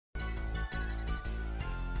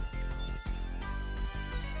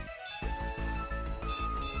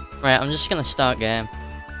Right, I'm just gonna start game.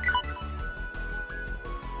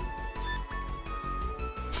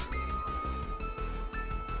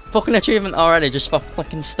 Fucking achievement already, just for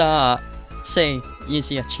clicking start. See,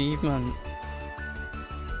 easy achievement.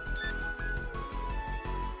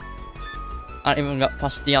 I haven't even got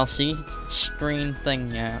past the DLC screen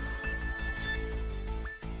thing yet.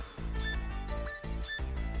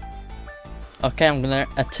 Okay, I'm gonna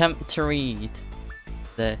attempt to read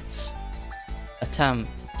this.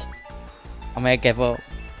 Attempt. I may give up.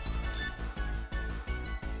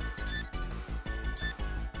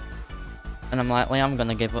 And I'm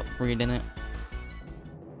gonna give up reading it.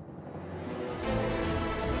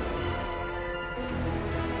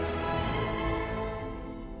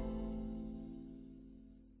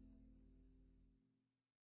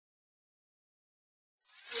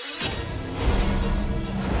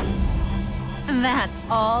 That's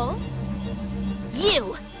all?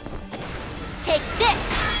 You! Take this!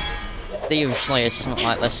 There usually is something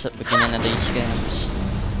like this at the beginning of these games.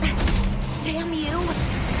 Damn you!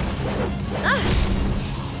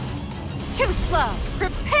 Too slow!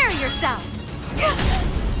 Prepare yourself!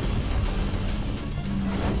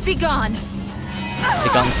 Be gone!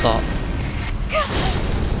 Begone thought.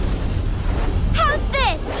 How's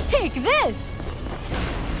this? Take this!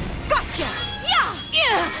 Gotcha! Yeah!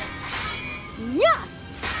 Yeah! Yeah!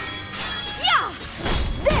 Yeah!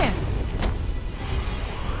 There!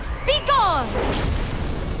 Be gone!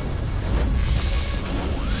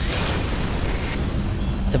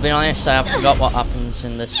 To be honest, I forgot what happens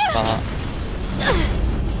in this part.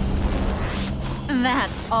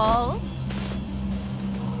 That's all?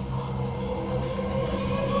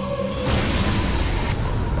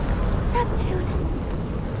 Neptune.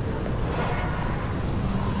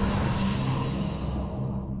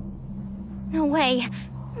 No way.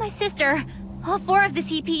 My sister. All 4 of the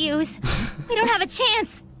CPUs. We don't have a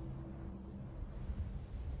chance.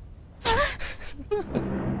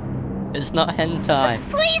 It's not hentai.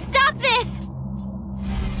 Please stop this!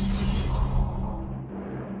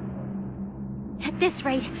 At this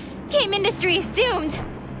rate, game industry is doomed.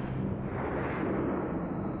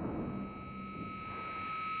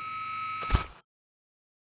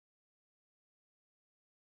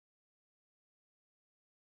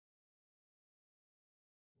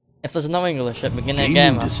 If there's no English at the beginning of the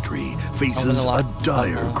Game game, industry faces a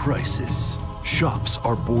dire crisis. Shops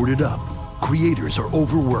are boarded up, creators are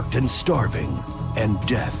overworked and starving, and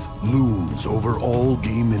death looms over all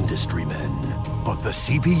game industry men. But the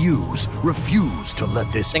CPUs refuse to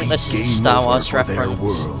let this be think this is a game Star over Wars for their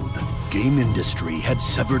reference. world. Game industry had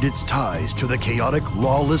severed its ties to the chaotic,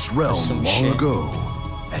 lawless realm Some long shit. ago.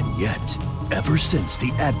 And yet, ever since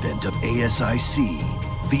the advent of ASIC,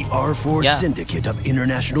 the R4 Syndicate of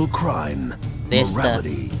International Crime,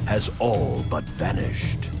 morality has all but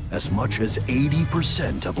vanished. As much as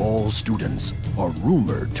 80% of all students are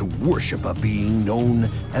rumored to worship a being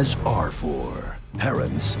known as R4.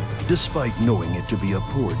 Parents, despite knowing it to be a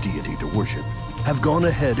poor deity to worship, have gone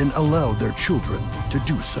ahead and allowed their children to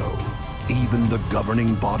do so. Even the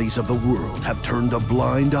governing bodies of the world have turned a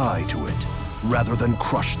blind eye to it, rather than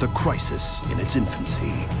crush the crisis in its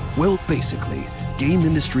infancy. Well, basically, game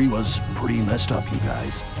industry was pretty messed up, you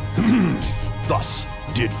guys. Thus,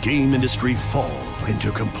 did game industry fall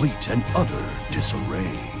into complete and utter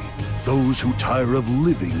disarray. Those who tire of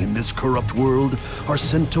living in this corrupt world are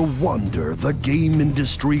sent to wander the game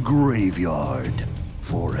industry graveyard,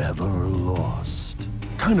 forever lost.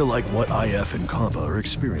 Kinda like what IF and Kaba are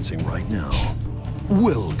experiencing right now.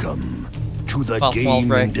 Welcome to the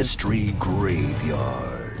game industry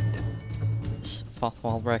graveyard. It's fourth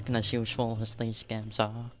wall breaking as usual as these games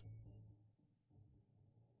are.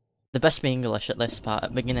 The best be English at this part,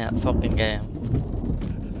 at the beginning of the fucking game.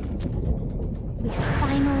 We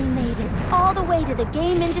finally made it all the way to the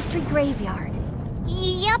game industry graveyard.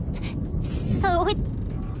 Yep. So it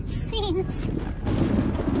seems.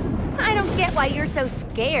 I don't get why you're so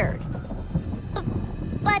scared.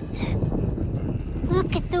 But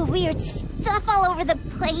look at the weird stuff all over the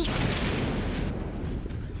place.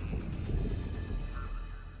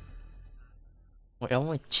 We're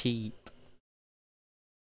only cheap.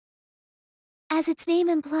 As its name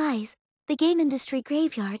implies, the game industry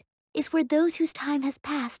graveyard is where those whose time has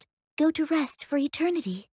passed go to rest for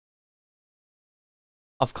eternity.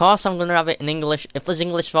 Of course I'm gonna have it in English. If there's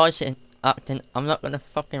English voice acting, I'm not gonna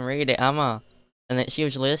fucking read it, am I? And it's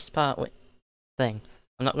usually this part with thing.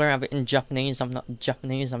 I'm not gonna have it in Japanese, I'm not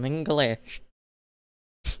Japanese, I'm English.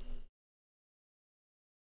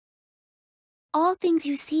 All things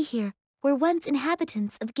you see here were once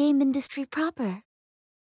inhabitants of game industry proper.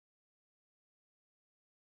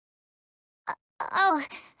 Oh,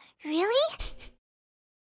 Really?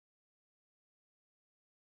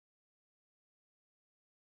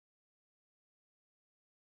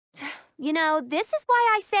 You know, this is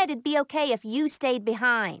why I said it'd be okay if you stayed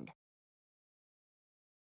behind.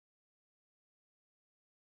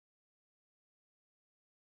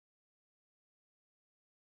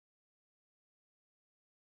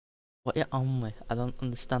 What you on with? I don't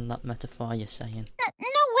understand that metaphor you're saying.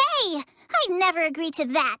 No way! I'd never agree to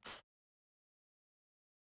that.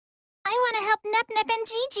 I want to help Nep and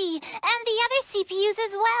Gigi, and the other CPUs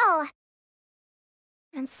as well.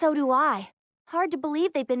 And so do I. Hard to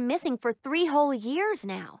believe they've been missing for 3 whole years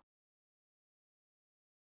now.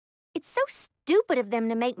 It's so stupid of them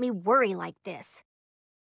to make me worry like this.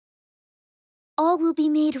 All will be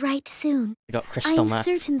made right soon. We got crystal I am meth.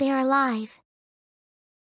 certain they are alive.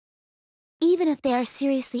 Even if they are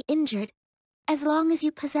seriously injured, as long as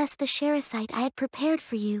you possess the Sherasite I had prepared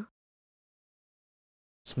for you.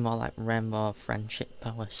 It's more like rainbow friendship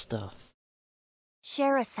power stuff.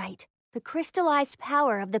 Sherasite, the crystallized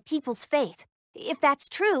power of the people's faith. If that's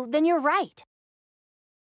true, then you're right.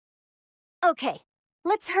 Okay,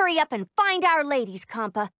 let's hurry up and find our ladies,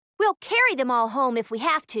 Compa. We'll carry them all home if we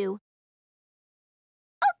have to.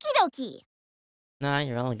 Okie dokie. Nah,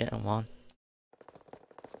 you're only getting one.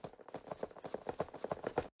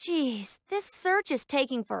 Jeez, this search is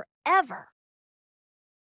taking forever.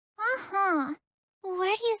 Uh-huh.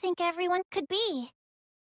 Where do you think everyone could be?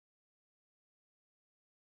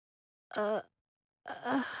 Yikes!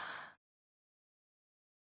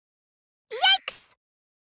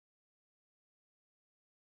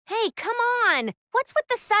 Hey, come on! What's with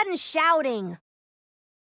the sudden shouting?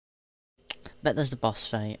 Bet there's the boss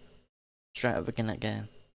fight. Straight at the beginning of the game.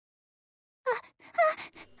 A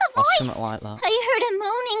Or voice! something like that. I heard a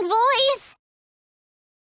moaning voice!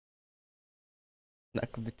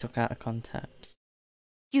 That could be took out of context.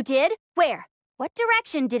 You did? Where? What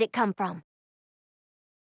direction did it come from?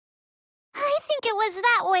 I think it was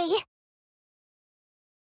that way.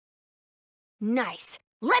 Nice.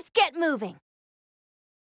 Let's get moving.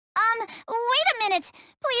 Wait a minute.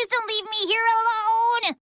 Please don't leave me here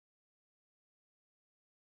alone.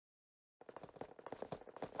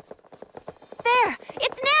 There!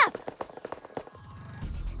 It's Nep!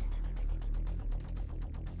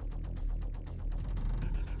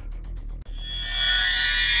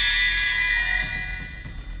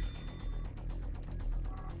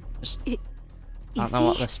 Just, I don't know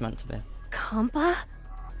what this meant to be. Compa?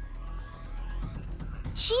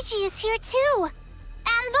 Gigi is here too.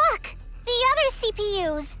 And look, the other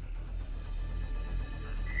CPUs.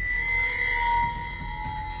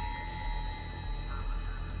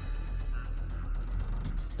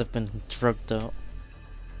 They've been drugged up.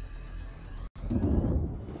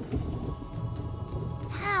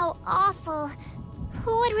 How awful.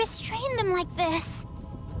 Who would restrain them like this?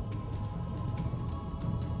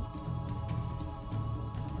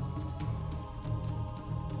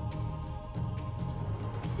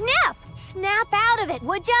 Nep! Snap out of it,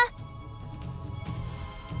 would ya?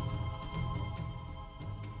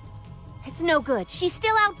 It's no good. She's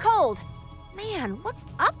still out cold. Man, what's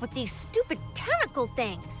up with these stupid tentacle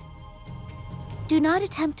things? Do not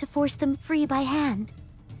attempt to force them free by hand.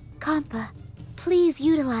 Compa, please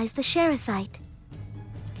utilize the Sherasite.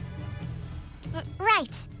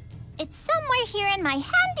 Right. It's somewhere here in my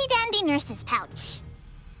handy-dandy nurse's pouch.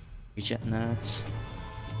 Reject nurse.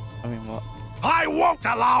 I mean, what? I won't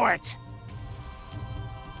allow it!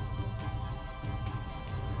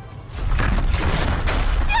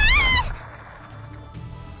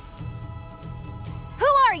 Who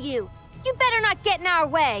are you? You better not get in our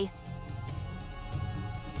way.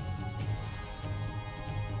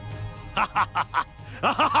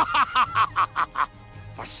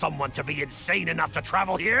 For someone to be insane enough to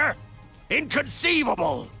travel here?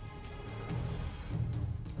 Inconceivable!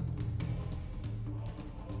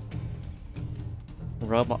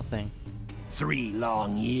 Robot thing. 3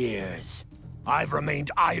 long years. I've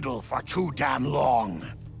remained idle for too damn long.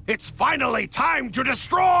 It's finally time to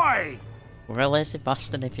destroy! We're a lazy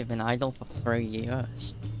bastard if you've been idle for 3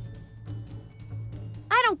 years.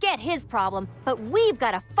 I don't get his problem, but we've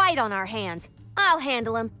got a fight on our hands. I'll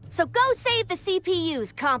handle him. So go save the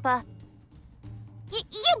CPUs, Compa.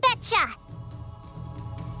 You betcha!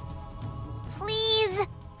 Please,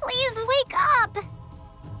 please wake up!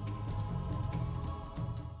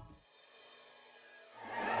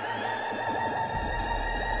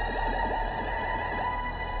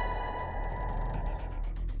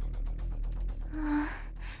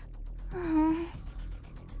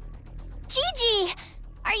 Gigi!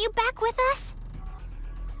 Are you back with us?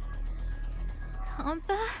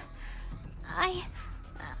 Compa?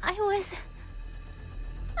 I'm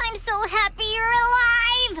so happy you're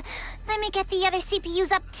alive! Let me get the other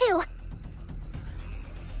CPUs up too.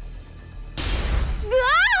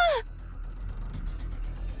 Ah!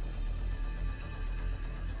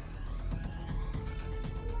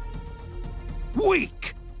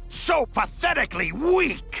 Weak! So pathetically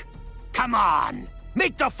weak! Come on!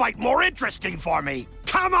 Make the fight more interesting for me!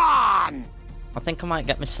 Come on! I think I might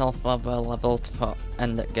get myself over a level to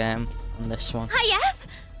end the game on this one. Hi, F?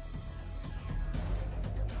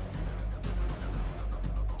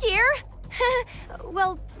 Gear?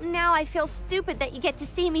 Well, now I feel stupid that you get to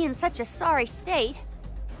see me in such a sorry state.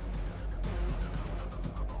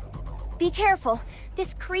 Be careful.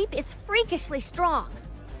 This creep is freakishly strong.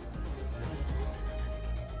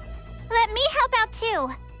 Let me help out too.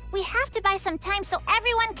 We have to buy some time so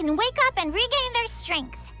everyone can wake up and regain their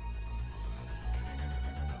strength.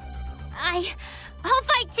 I'll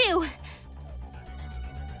fight too.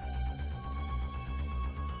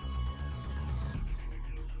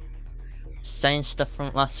 Saying stuff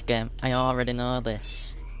from last game, I already know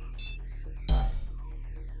this.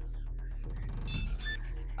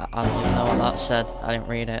 I don't even know what that said, I didn't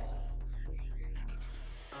read it.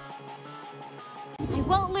 I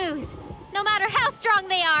won't lose, no matter how strong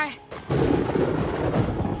they are.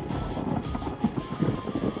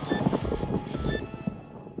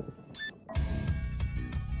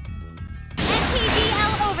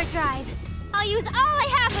 NPGL Overdrive. I'll use all I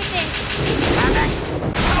have with this. Damn it!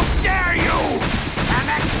 How dare you! Damn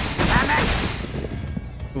it! Damn it!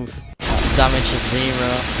 Oof. Damage is 0.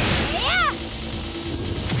 Yeah!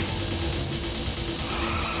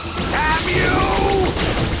 Damn you!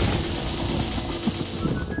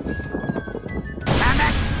 Damn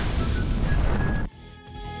it!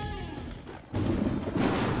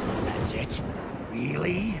 That's it?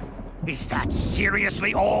 Really? Is that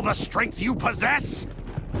seriously all the strength you possess?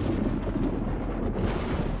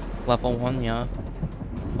 Level 1, yeah.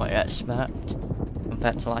 What do you expect?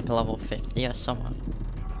 Compared to like a level 50 or something.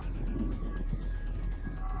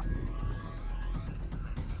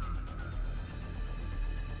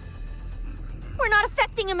 We're not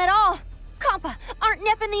affecting him at all. Compa, aren't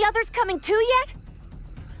Nep and the others coming too yet?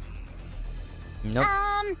 Nope.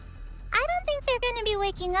 I don't think they're gonna be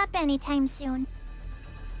waking up anytime soon.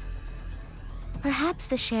 Perhaps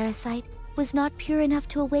the Sherasite was not pure enough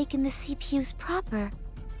to awaken the CPUs proper.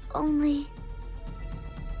 Only...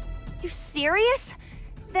 You serious?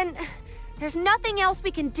 Then there's nothing else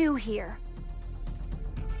we can do here.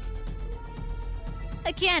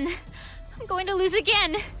 Again. I'm going to lose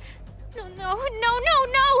again. No, no, no, no,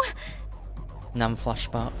 no! Nam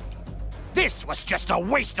flashback. This was just a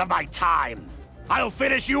waste of my time! I'll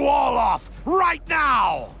finish you all off, right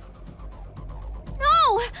now!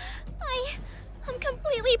 No! I'm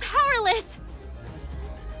completely powerless.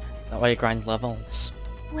 That way you grind levels.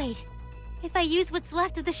 Wait. If I use what's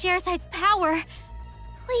left of the Sherasite's power,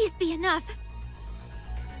 please be enough.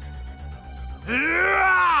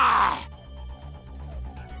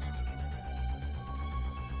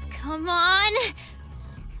 Come on!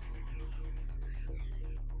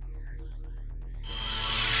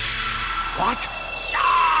 What?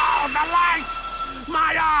 Oh, the light!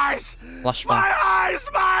 My eyes! Flashback. My eyes!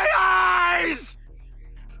 My eyes!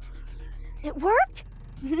 It worked?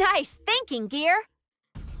 Nice thinking, Gear.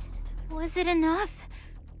 Was it enough?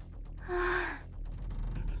 Huh?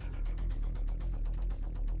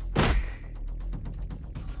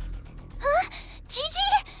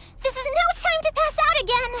 Gigi? This is no time to pass out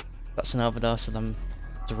again! That's an overdose of them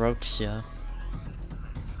drugs, yeah.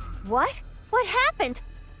 What? What happened?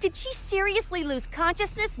 Did she seriously lose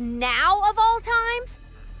consciousness now of all times?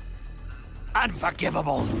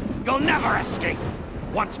 Unforgivable! You'll never escape!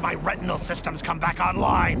 Once my retinal systems come back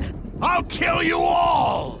online, I'll kill you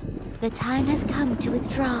all! The time has come to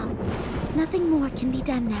withdraw. Nothing more can be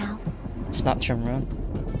done now. Snatch and run.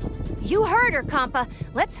 You heard her, Compa.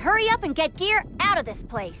 Let's hurry up and get Gear out of this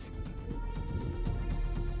place.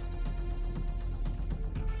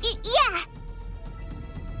 Yeah!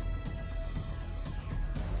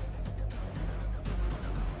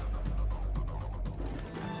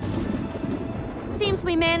 Seems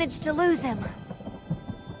we managed to lose him.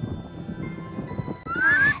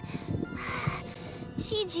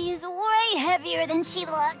 Gigi is way heavier than she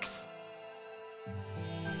looks.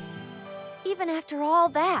 Even after all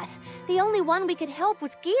that, the only one we could help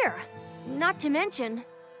was Gear. Not to mention...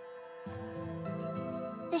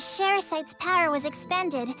 The Sherasite's power was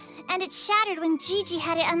expended, and it shattered when Gigi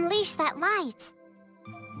had it unleash that light.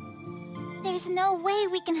 There's no way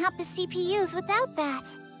we can help the CPUs without that.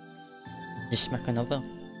 Just make another.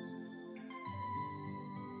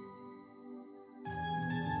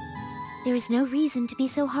 There is no reason to be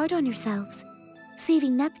so hard on yourselves.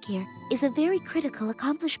 Saving Nepgear is a very critical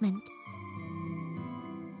accomplishment.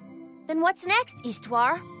 Then what's next,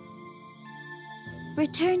 Histoire?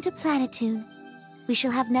 Return to Planetoon. We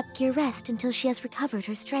shall have Nepgear rest until she has recovered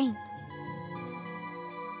her strength.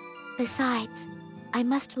 Besides, I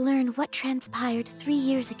must learn what transpired 3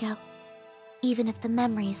 years ago, even if the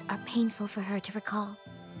memories are painful for her to recall.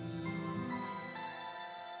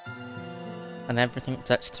 And everything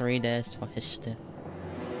takes 3 days for history.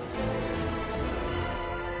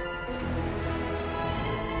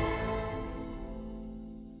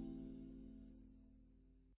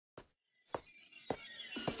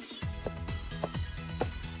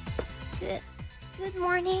 Good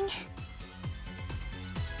morning.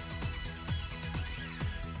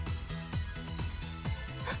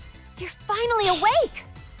 You're finally awake!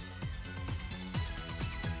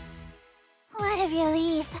 What a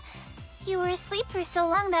relief. You were asleep for so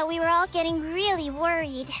long that we were all getting really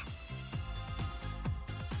worried.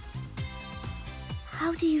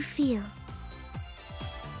 How do you feel?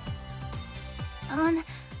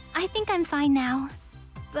 I think I'm fine now.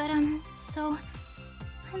 But, I'm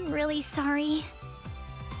really sorry.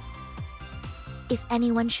 If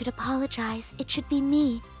anyone should apologize, it should be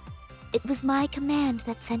me. It was my command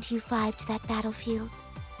that sent you 5 to that battlefield.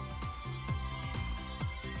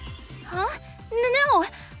 Huh? No!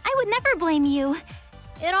 I would never blame you.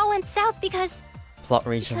 It all went south because... Plot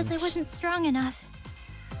reasons. Because I wasn't strong enough.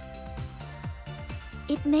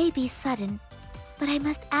 It may be sudden, but I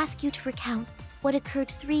must ask you to recount what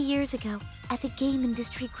occurred 3 years ago at the game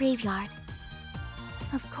industry graveyard.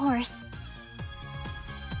 Of course.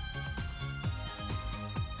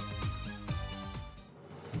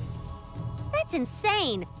 That's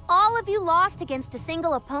insane! All of you lost against a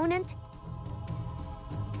single opponent?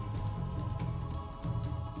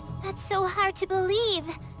 That's so hard to believe.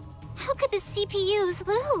 How could the CPUs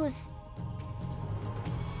lose?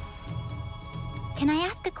 Can I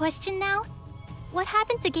ask a question now? What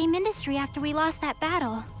happened to game industry after we lost that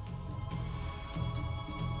battle?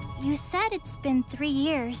 You said it's been 3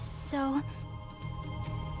 years, so...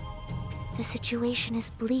 The situation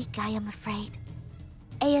is bleak, I am afraid.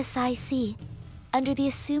 ASIC, under the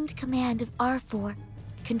assumed command of R4,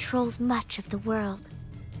 controls much of the world.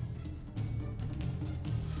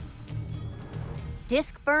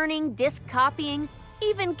 Disc burning, disc copying.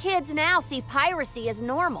 Even kids now see piracy as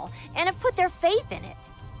normal and have put their faith in it.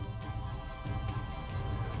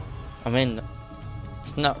 I mean,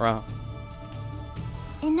 it's not wrong.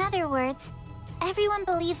 In other words, everyone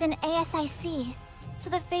believes in ASIC, so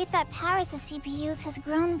the faith that powers the CPUs has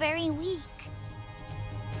grown very weak.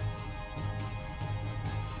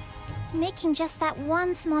 Making just that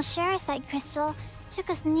one small Sharasite crystal took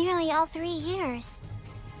us nearly all 3 years.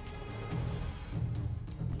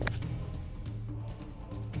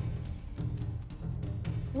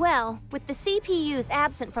 Well, with the CPUs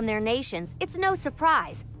absent from their nations, it's no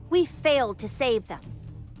surprise. We failed to save them.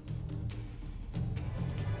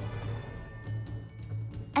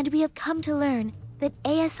 And we have come to learn that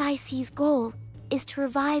ASIC's goal is to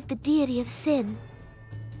revive the deity of sin.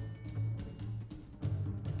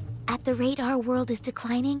 At the rate our world is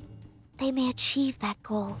declining, they may achieve that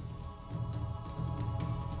goal.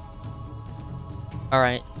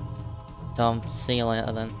 Alright. Tom, see you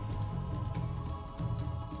later then.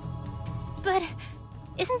 But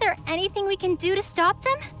isn't there anything we can do to stop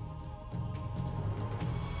them?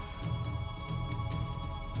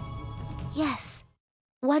 Yes,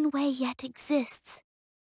 one way yet exists.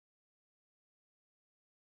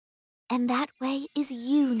 And that way is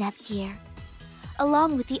you, Nepgear.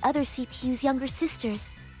 Along with the other CPU's younger sisters,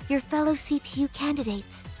 your fellow CPU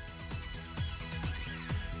candidates.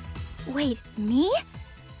 Wait, me?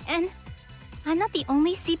 And I'm not the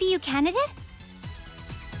only CPU candidate?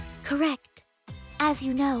 Correct. As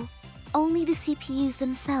you know, only the CPUs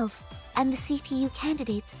themselves and the CPU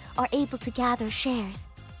candidates are able to gather shares.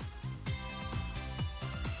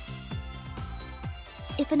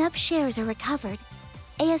 If enough shares are recovered,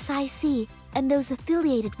 ASIC and those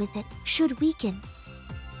affiliated with it should weaken.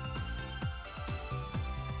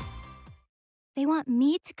 They want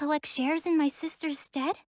me to collect shares in my sister's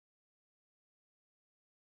stead?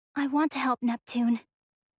 I want to help Neptune.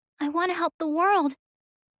 I want to help the world.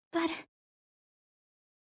 But...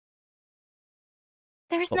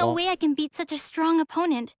 there's no way I can beat such a strong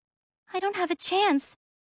opponent. I don't have a chance.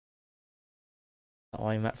 Oh,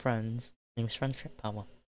 I met friends. Name's friendship power.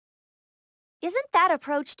 Isn't that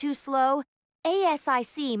approach too slow?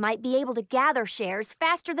 ASIC might be able to gather shares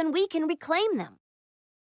faster than we can reclaim them.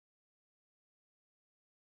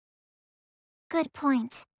 Good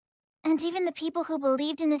point. And even the people who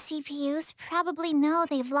believed in the CPUs probably know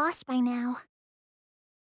they've lost by now.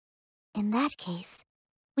 In that case,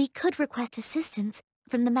 we could request assistance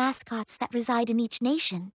from the mascots that reside in each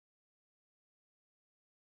nation.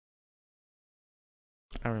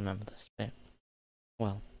 I remember this bit.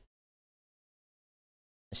 Well,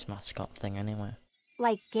 this mascot thing anyway.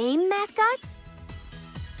 Like game mascots?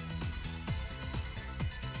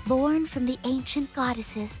 Born from the ancient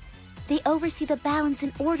goddesses, they oversee the balance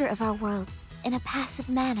and order of our world in a passive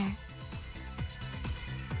manner.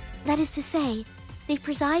 That is to say, they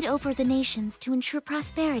preside over the nations to ensure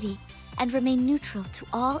prosperity and remain neutral to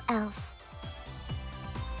all else.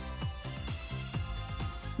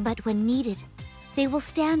 But when needed, they will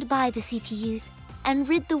stand by the CPUs and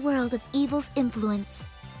rid the world of evil's influence.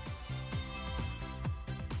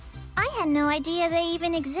 I had no idea they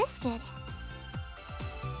even existed.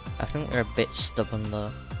 I think they're a bit stubborn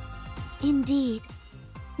though. Indeed.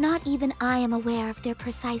 Not even I am aware of their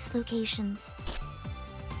precise locations.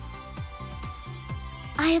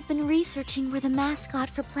 I have been researching where the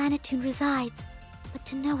mascot for Planetoon resides, but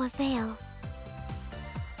to no avail.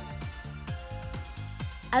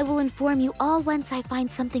 I will inform you all once I find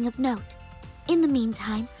something of note. In the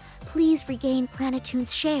meantime, please regain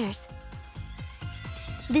Planetoon's shares.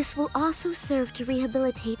 This will also serve to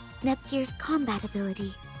rehabilitate Nepgear's combat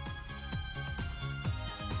ability.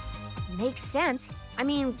 Makes sense. I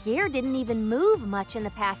mean, Gear didn't even move much in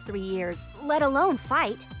the past 3 years, let alone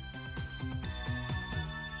fight.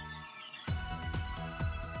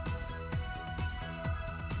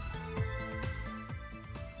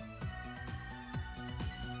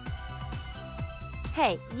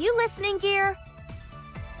 Hey, you listening, Gear?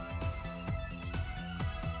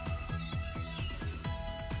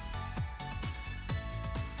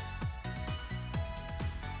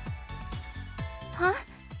 Huh?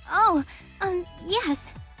 Oh, yes.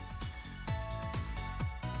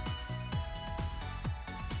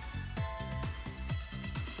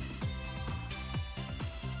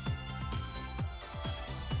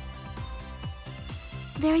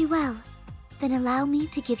 Very well. Then allow me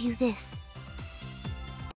to give you this.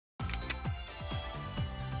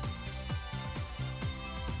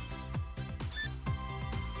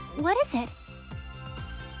 What is it?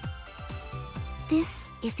 This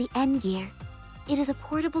is the N-Gear. It is a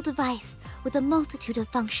portable device with a multitude of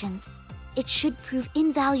functions. It should prove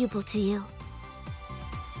invaluable to you.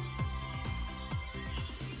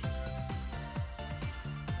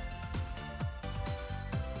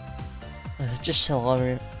 Just a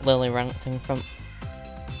Lily rank thing from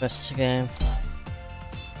this game.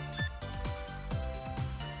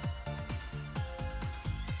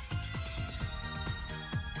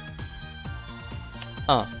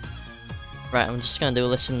 Oh. Right, I'm just gonna do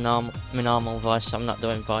this in my normal voice, I'm not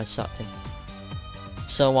doing voice acting.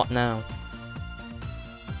 So what now?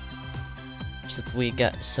 Should we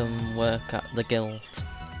get some work at the guild?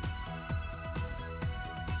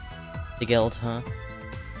 The guild, huh?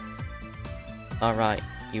 Alright,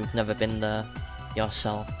 you've never been there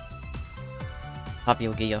yourself. Have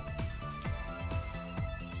you, Gear?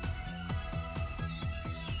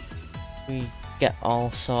 We get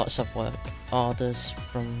all sorts of work orders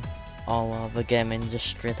from all over the game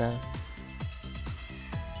industry there.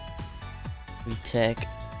 We take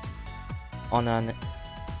on an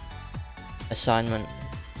assignment,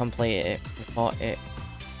 complete it, report the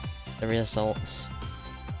results,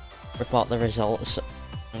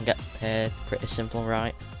 and get paid. Pretty simple,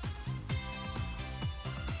 right?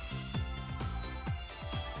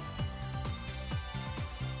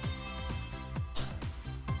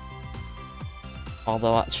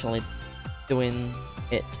 Although actually doing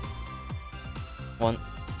it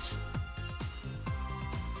once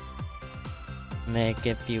may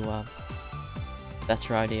give you a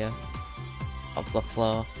better idea of the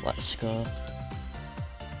flow. Let's go.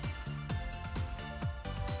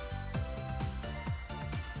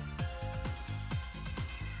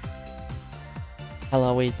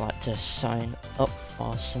 Hello, we'd like to sign up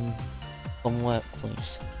for some fun work,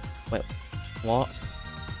 please. Wait, what?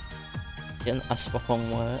 Didn't ask for fun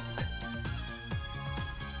work.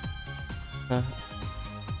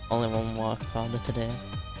 Only one work order today.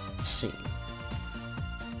 Let's see.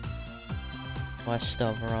 Quest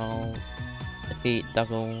overall. Defeat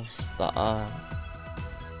doggles that are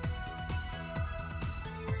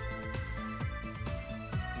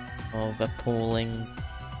overpooling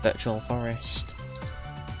virtual forest.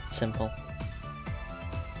 Simple.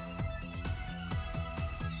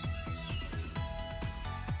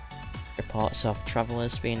 Reports of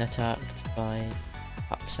travellers being attacked by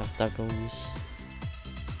packs of doggles.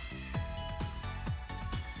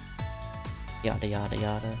 Yada yada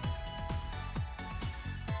yada.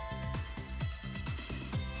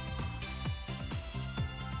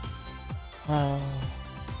 Well,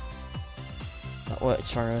 that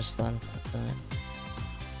works for us then.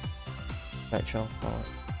 Virtual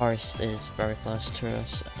Forest is very close to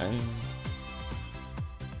us, and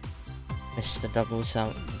Mr. Doggles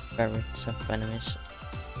out very tough enemies,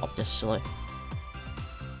 obviously.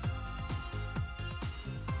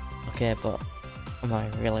 Okay, but am I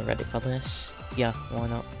really ready for this? Yeah, why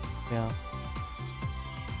not? Yeah.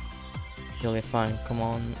 You'll be fine, come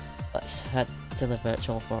on, let's head to the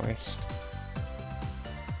virtual forest.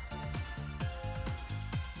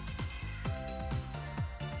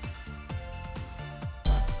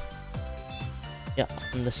 Yeah,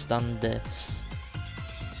 understand this.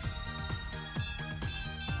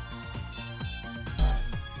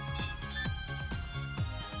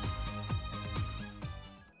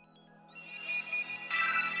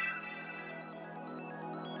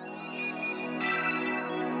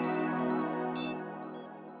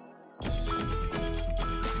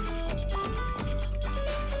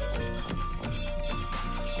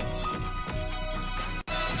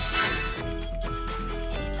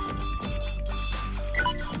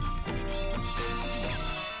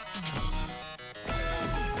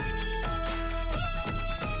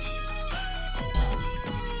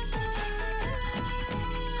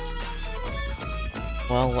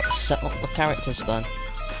 Well, let's set up the characters then.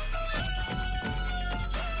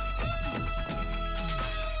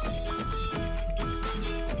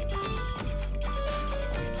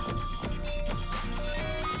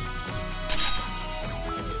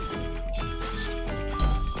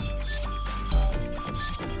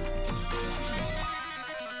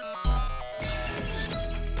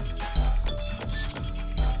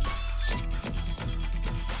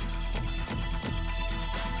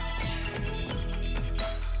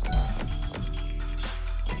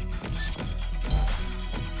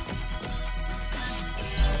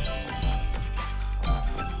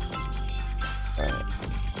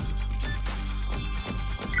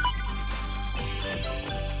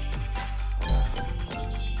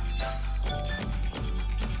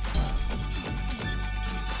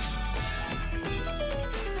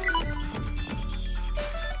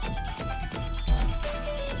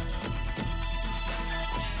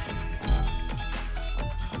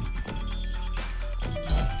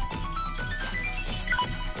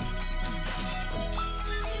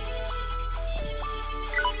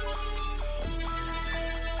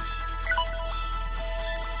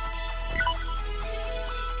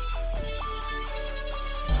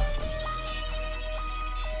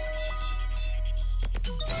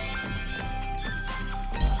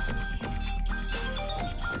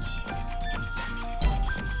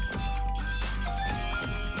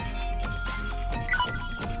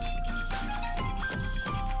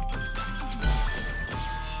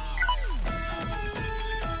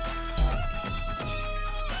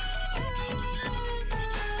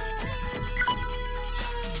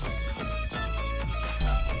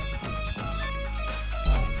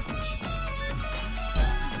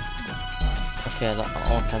 Okay, that's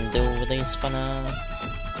all I can do with these for now.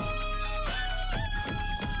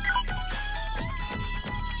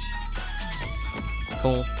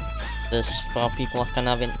 Cool. There's 4 people I can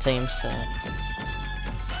have in teams, so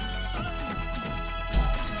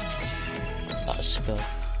that's good.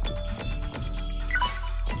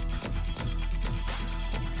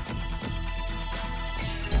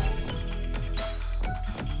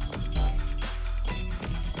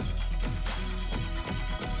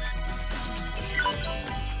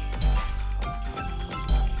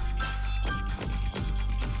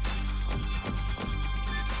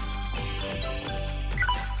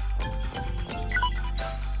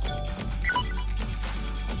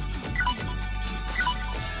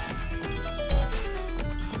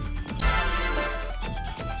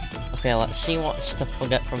 Okay, let's see what stuff we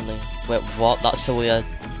get from the... Wait, what? That's so weird.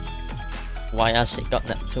 Why has it got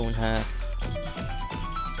Neptune hair?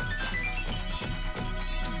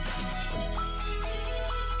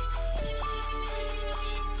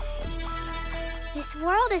 This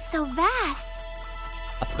world is so vast.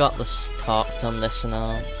 I've got this talked on this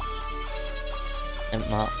now. Imp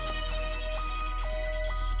map.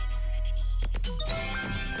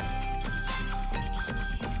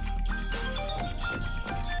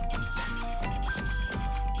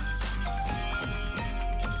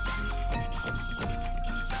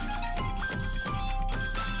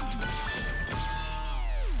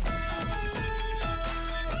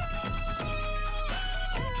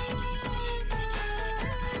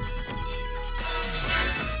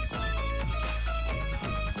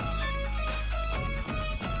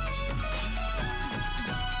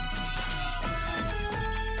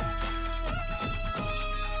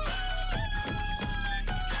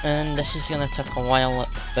 And this is gonna take a while at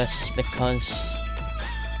this because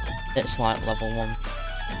it's like level 1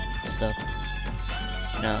 stuff.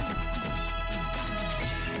 No.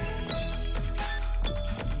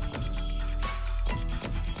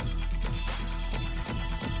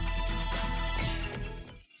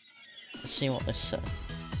 Let's see what this said.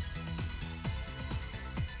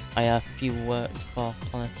 I have you worked for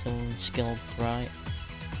Planetoon's Guild, right?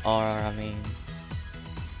 Or, I mean,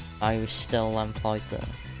 are you still employed there?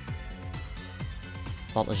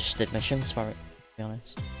 Thought they just did missions for it, to be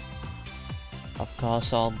honest. Of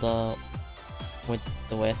course, although, with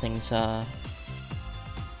the way things are,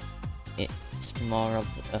 it's more of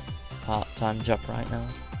a part-time job right now.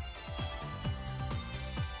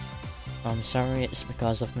 I'm sorry, it's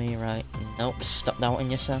because of me, right? Nope, stop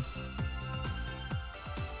doubting yourself.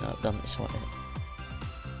 No, don't sweat it.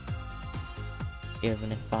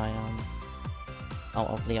 Even if I am out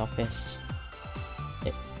of the office,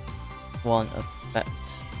 it won't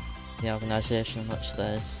affect the organisation much.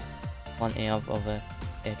 There's plenty of other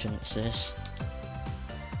agencies.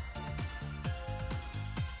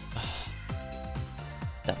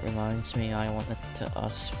 That reminds me, I wanted to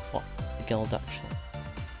ask what the guild actually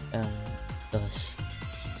does.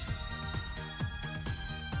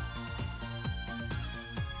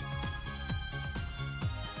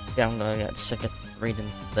 Yeah, I'm gonna get sick of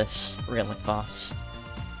reading this really fast.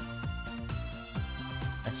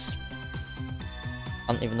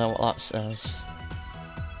 I don't even know what that says.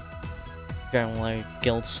 Generally,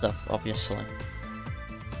 guild stuff, obviously.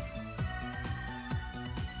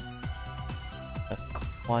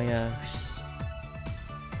 Acquires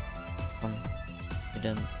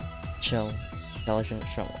confident, chill,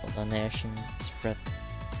 intelligence from other nations, spread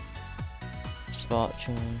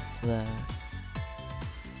misfortune to their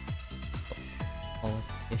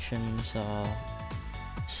politicians, or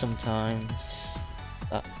sometimes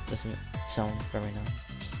that doesn't sound very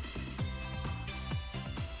nice.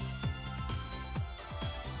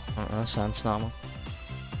 I don't know, sounds normal.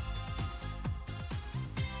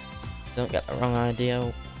 Don't get the wrong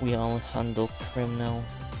idea, we all handle criminal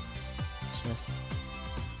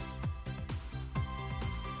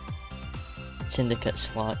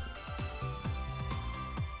syndicates like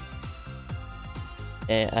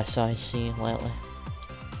ASIC lately.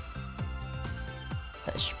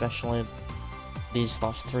 Especially these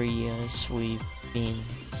last 3 years, we've been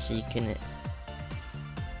sneaking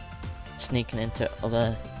into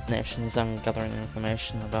other nations and gathering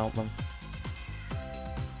information about them.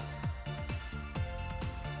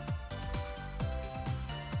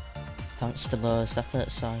 Thanks to those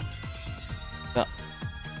efforts, I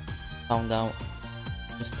found out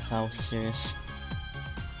just how serious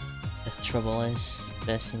the trouble is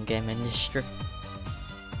facing game industry.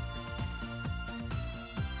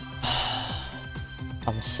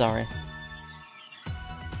 I'm sorry.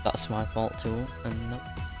 That's my fault too, and no,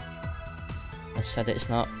 I said it's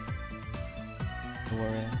not. Don't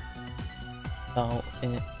worry about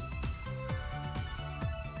it.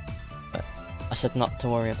 But I said not to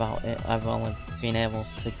worry about it. I've only been able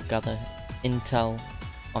to gather intel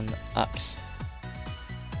on acts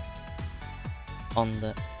on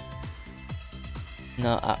the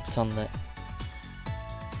act on the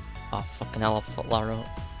fucking hell, I thought that wrote.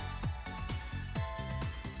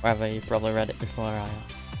 Wherever, you probably read it before I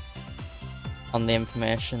have. On the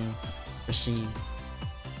information received.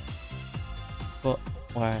 But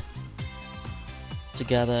we're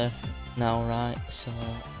together now, right? So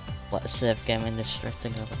let's save game industry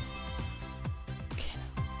together. Okay.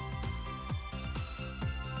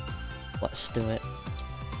 Let's do it.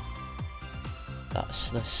 That's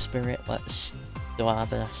the spirit, let's do our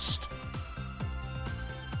best.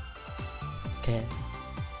 Okay.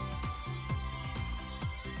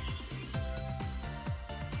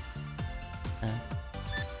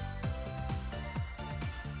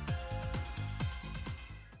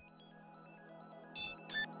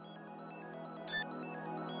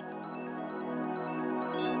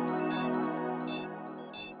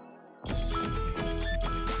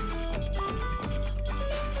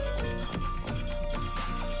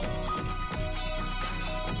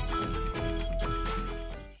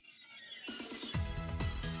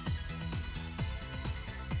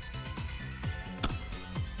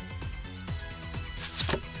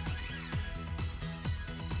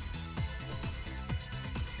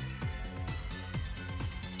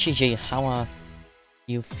 Gigi, how are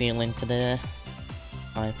you feeling today?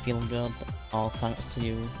 I feel good, all thanks to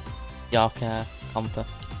you, your care, Compa.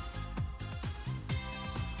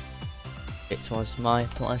 It was my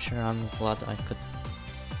pleasure, I'm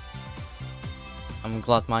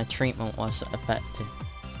glad my treatment was effective.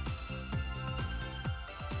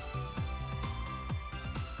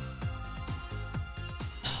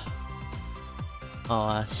 Oh,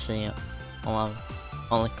 I see it.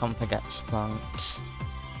 Only Compa gets thanks.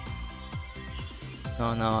 No,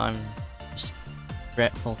 I'm just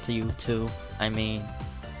grateful to you too. I mean,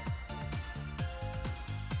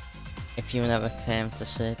 if you never came to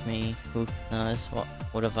save me, who knows what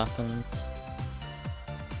would have happened.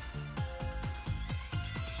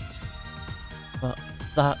 But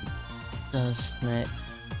that does make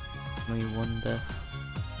me wonder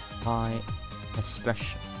why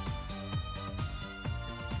especially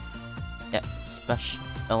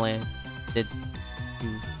did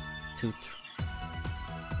you two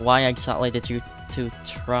why exactly did you two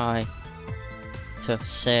try to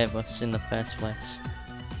save us in the first place?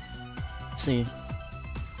 See,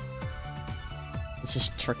 it's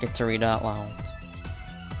just tricky to read out loud.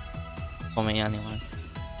 For me anyway.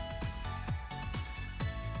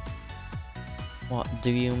 What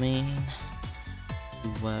do you mean?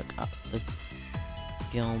 You work at the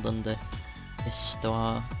guild under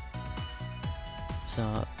Histoire, so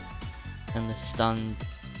I understand.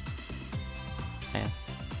 Yeah,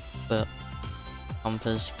 but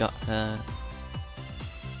Compa's got her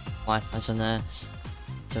life as a nurse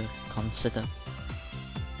to consider.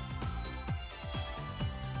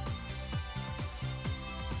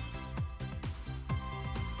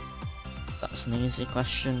 That's an easy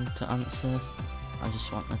question to answer. I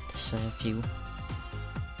just wanted to save you.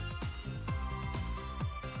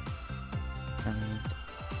 And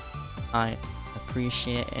I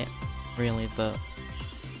appreciate it, really, but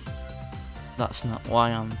that's not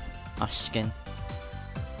why I'm asking.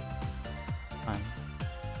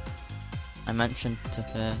 I mentioned to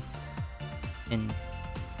her in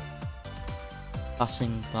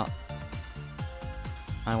passing that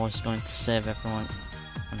I was going to save everyone,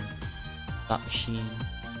 and that she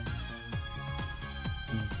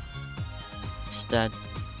instead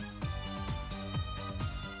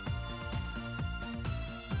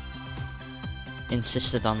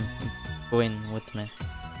insisted on going with me.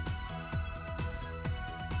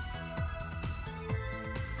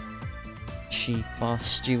 She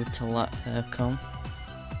forced you to let her come.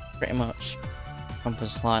 Pretty much.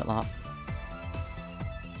 Compa's like that.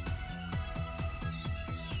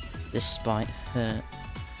 Despite her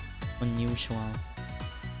unusual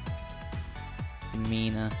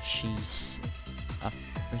demeanor, she's a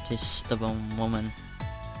pretty stubborn woman,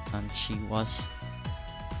 and she was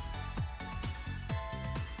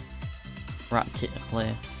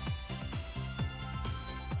practically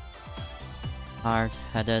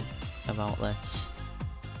hard-headed about this.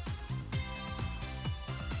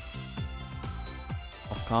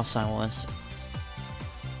 Of course I was.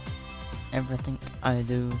 Everything I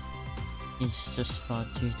do is just for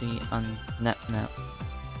duty and net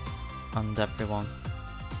and everyone,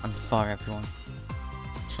 and for everyone.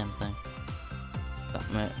 Same thing.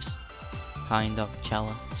 That makes kind of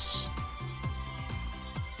jealous.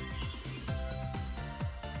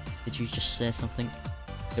 Did you just say something?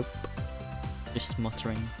 Nope. Just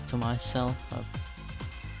muttering to myself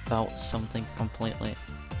about something completely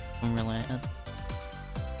unrelated.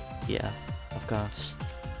 Yeah, of course.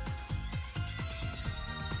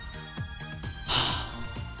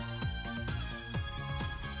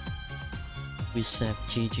 We saved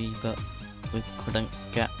Gigi, but we couldn't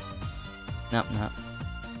get Nap.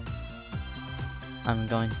 I'm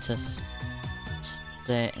going to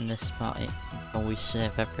stay in this party until we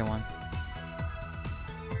save everyone.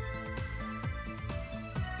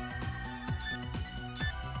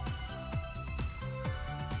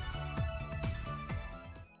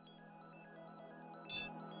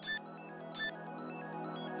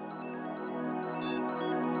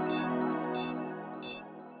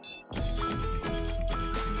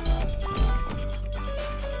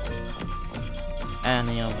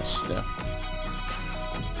 Any other stuff.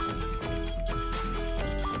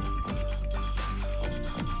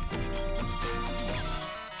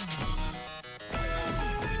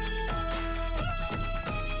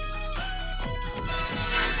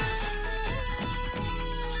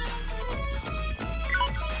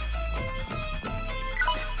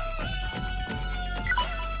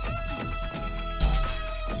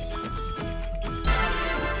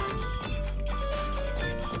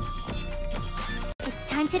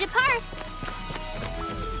 Time to depart!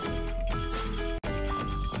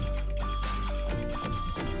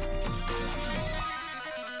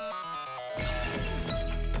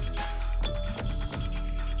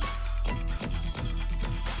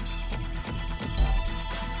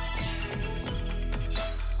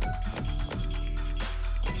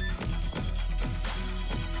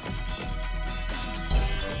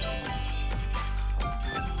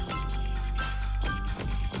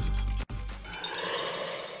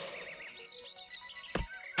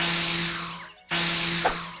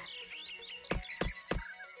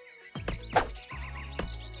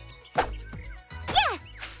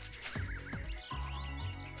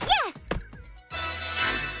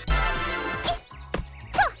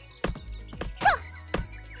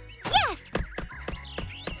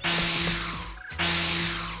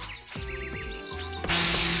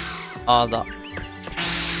 Oh, that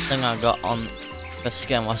thing I got on this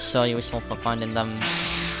game was so useful for finding them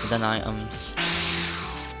hidden items.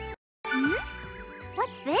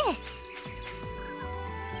 What's this?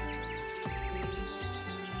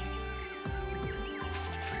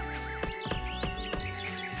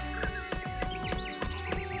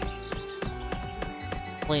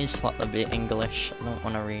 Please let there be English. I don't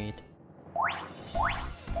want to read.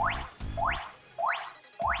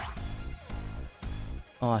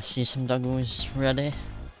 Oh, I see some doggos ready.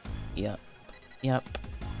 Yep. Yep.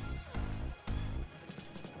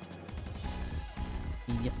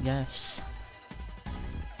 Yes.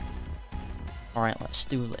 Alright, let's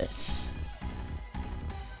do this.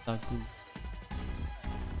 Doggo.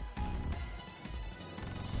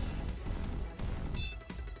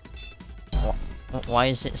 Why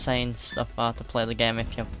is it saying stuff how to play the game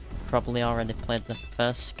if you've probably already played the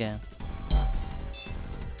first game?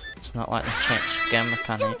 It's not like they changed game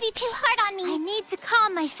mechanics. Don't be too hard on me. I need to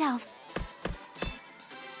calm myself.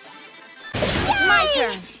 It's my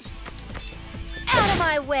turn. Out of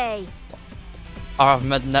my way. I've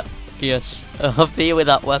made Neptunia OP with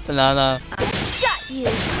that weapon, Anna. Got you.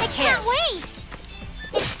 I can't wait.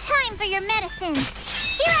 It's time for your medicine.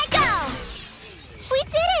 Here I go. We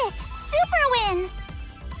did it. Super win.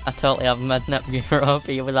 I totally have made Neptunia OP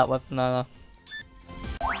with that weapon, Anna.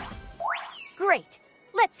 Great.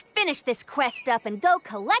 Let's finish this quest up and go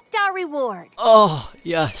collect our reward. Oh,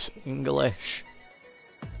 yes, English.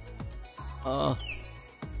 Oh.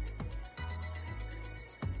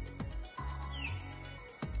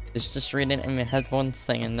 It's just reading it in my headphones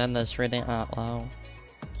thing, and then there's reading it out loud.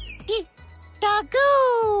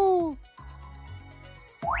 Doggo!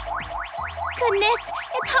 Goodness,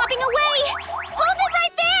 it's hopping away! Hold it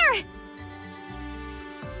right there!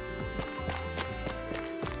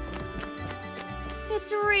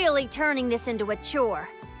 It's really turning this into a chore.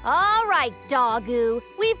 All right, Doggo,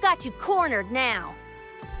 we've got you cornered now.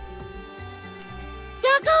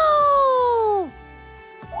 Doggo!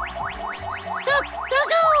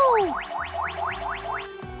 Doggo!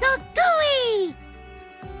 Doggooey!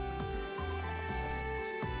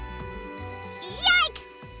 Yikes!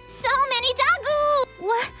 So many Doggo!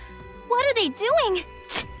 What are they doing?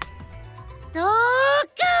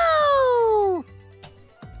 Doggo!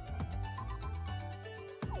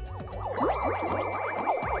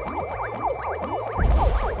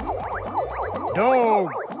 Dog!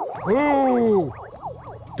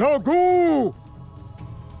 Doggo!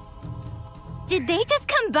 Did they just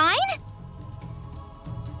combine?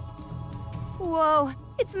 Whoa,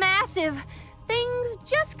 it's massive. Things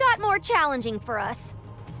just got more challenging for us.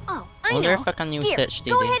 Oh, I wonder know. if I can use Here,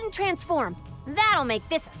 HDD. go ahead and transform. That'll make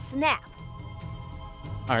this a snap.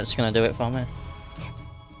 Alright, it's gonna do it for me.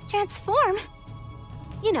 Transform?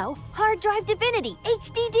 You know, hard drive divinity,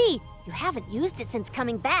 HDD. You haven't used it since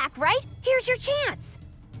coming back, right? Here's your chance.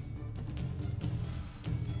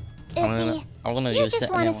 Iffy, I'm gonna you use just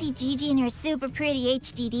it want to anyway. see Gigi in her super pretty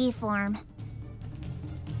HDD form.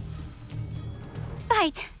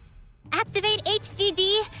 Fight. Activate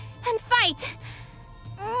HDD and fight.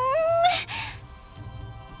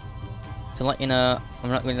 To let you know, I'm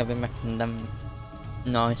not gonna be making them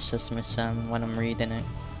noises, Miss Sam, when I'm reading it.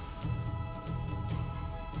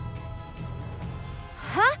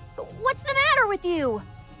 Huh? What's the matter with you?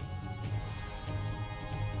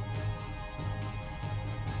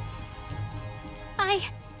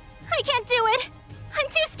 I can't do it. I'm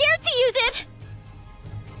too scared to use it.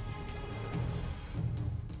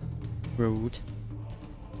 Rude.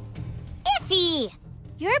 Iffy!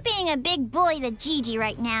 You're being a big bully to Gigi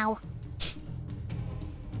right now.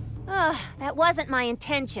 Ugh, that wasn't my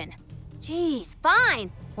intention. Jeez,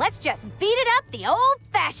 fine. Let's just beat it up the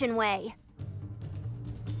old-fashioned way.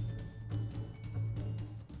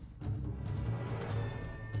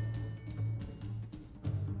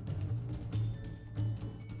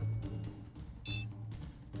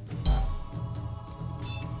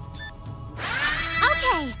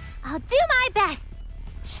 Okay, I'll do my best.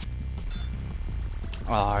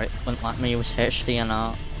 Alright, wouldn't let me use HD and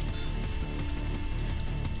art.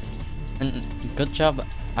 And good job,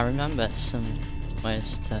 I remember some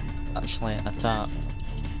ways to actually attack.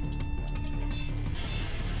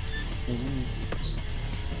 Oops.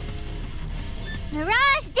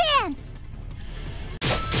 Mirage dance!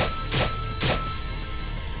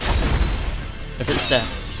 If it's dead.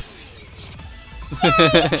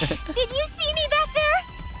 Did you see me back there?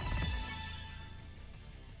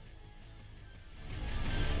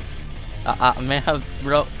 I may have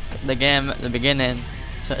broke the game at the beginning,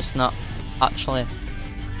 so it's not actually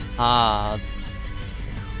hard.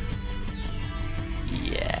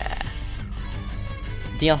 Yeah.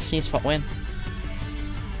 DLCs for win.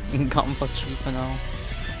 You got them for cheaper now.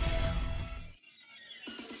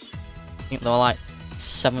 I think they were like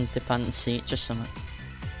 70 pence each or something.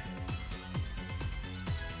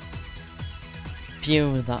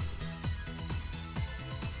 Phew, that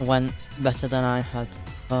went better than I had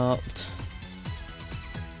hoped.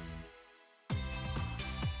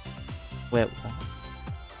 Wait, what?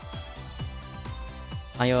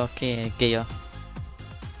 Are you okay, Gia?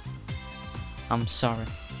 I'm sorry,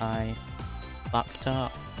 I backed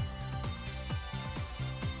up.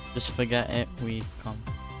 Just forget it, we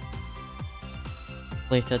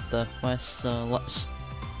completed the quest, so let's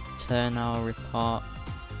turn in our report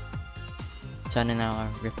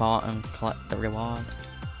and collect the reward.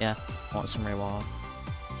 Yeah, want some reward.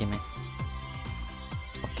 Gimme.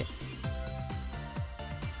 Okay.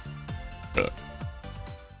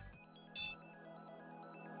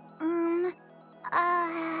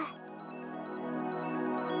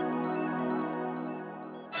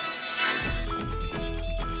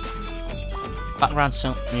 Background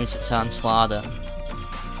music sounds louder.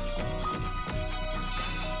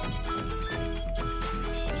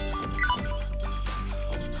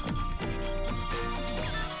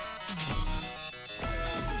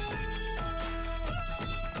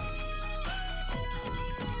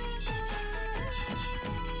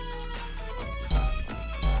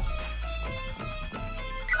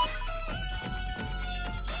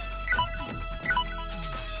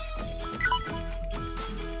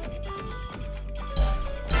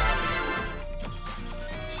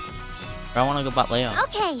 I wanna go back later.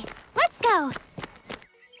 Okay, let's go.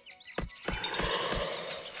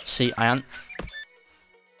 See, I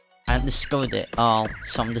ain't discovered it all,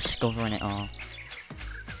 so I'm discovering it all.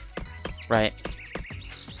 Right.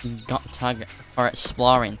 Got a target for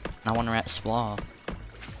exploring. I wanna explore.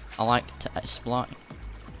 I like to explore.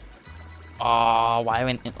 Oh, why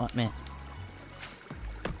wouldn't it let me?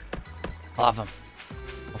 I'll have him.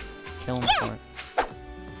 I'll kill him for it.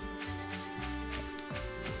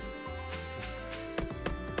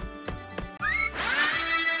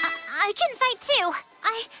 I can fight too.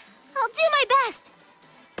 I'll do my best.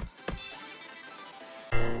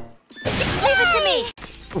 Leave it to me.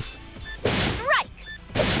 Oof. Strike!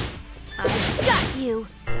 I've got you.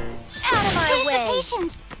 Out of my Where's way. the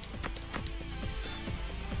patient?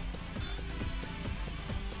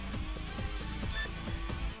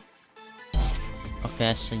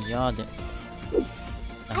 Okay, so you're the...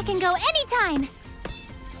 I can go anytime.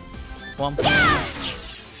 One punch.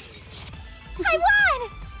 I won!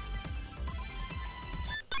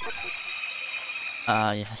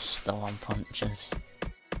 Ah, yes, the one punches.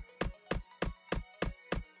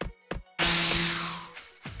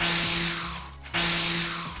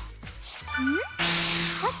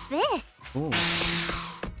 What's this? Ooh.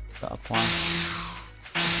 Got a plan.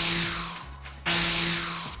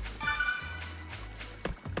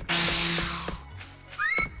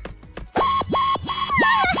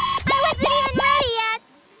 I wasn't even ready yet.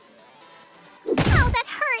 Oh, that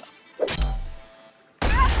hurt.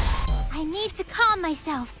 I need to calm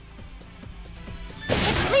myself.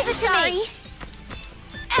 Leave it to me.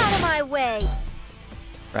 Out of my way.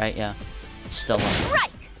 Right, yeah. Still up.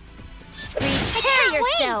 Strike! Prepare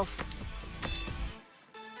yourself.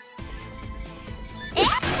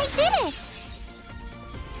 I did it.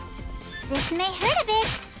 This may hurt a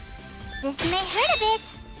bit. This may hurt a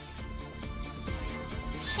bit.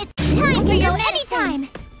 It's time for your anytime.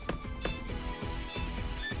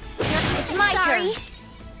 It's my turn.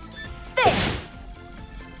 There.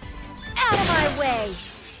 Out of my way.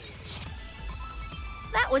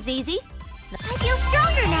 That was easy. I feel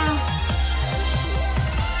stronger now.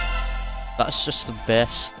 That's just the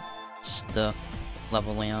best stuff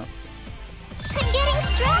leveling up. I'm getting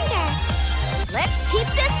stronger. Let's keep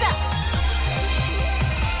this up.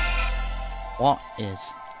 What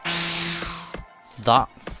is that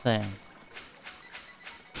thing?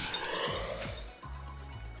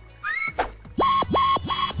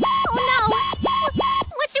 Oh no!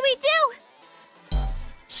 What should we do?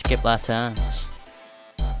 Skip their turns.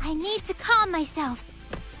 I need to calm myself.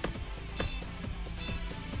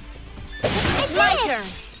 It's my turn.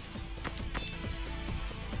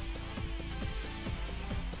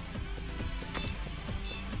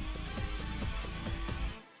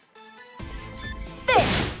 There.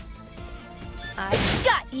 I've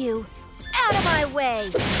got you. Out of my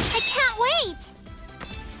way. I can't wait.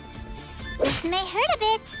 This may hurt a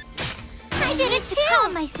bit. I did it too.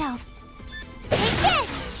 Calm myself. Take this.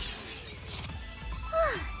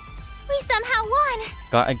 We somehow won.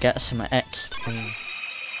 Gotta get some XP.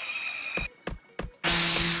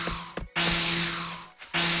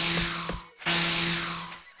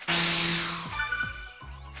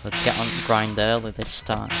 get on the grind early this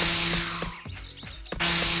time.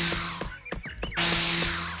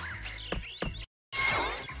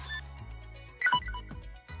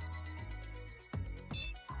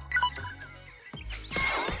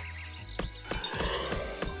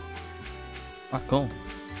 Ah, cool.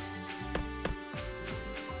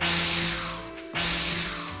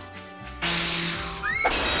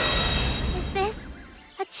 Is this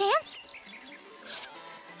a chance?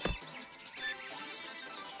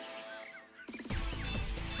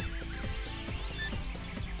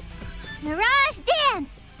 Mirage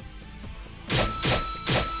Dance!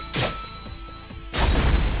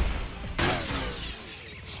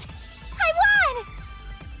 I won!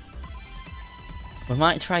 We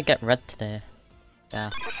might try get red today. Yeah,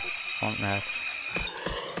 I want red.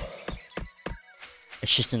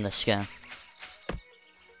 It's just in the skin.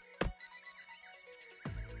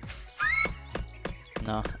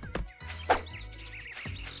 No.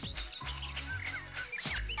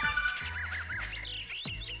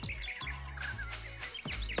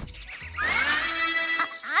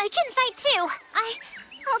 I can fight too.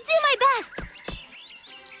 I'll do my best.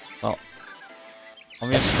 Well,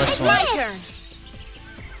 obviously this It's one. my turn.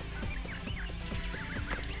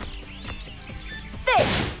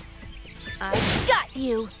 This. I got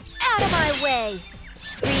you. Out of my way.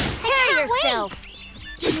 Prepare yourself.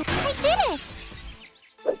 I did it!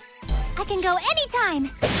 I can go anytime!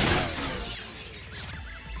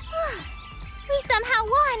 We somehow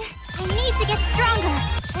won! I need to get stronger!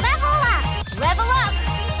 Level up! Level up.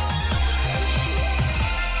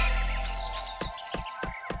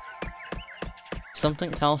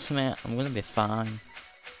 Something tells me I'm gonna be fine.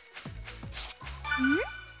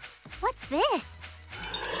 What's this?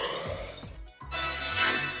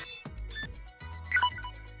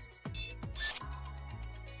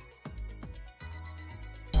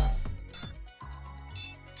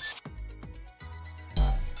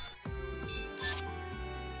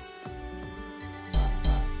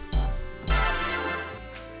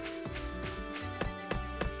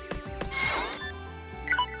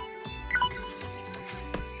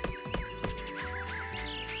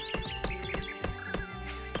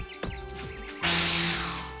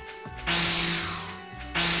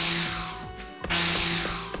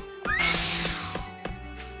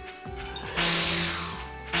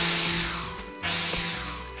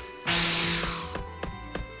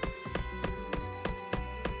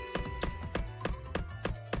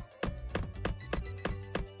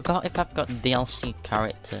 Forgot if I've got DLC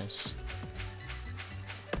characters.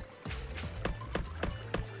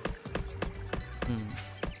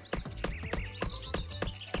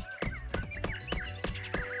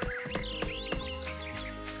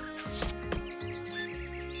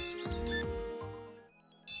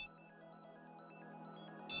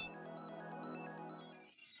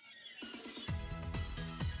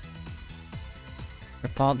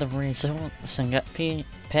 Report the results and get paid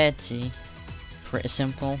to. Pretty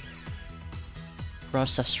simple.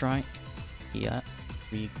 Process right. Yeah.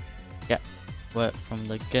 We get work from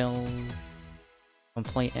the guild.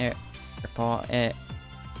 Complete it. Report it.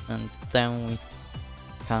 And then we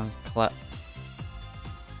can collect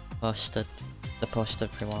the posted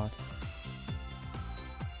reward.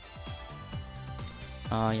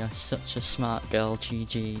 Oh, you're such a smart girl,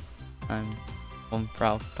 GG. I'm one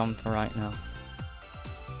proud compa right now.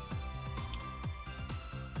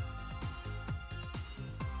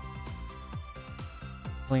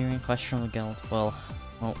 Clearing quest from the guild. Well,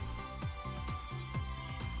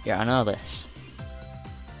 yeah, I know this.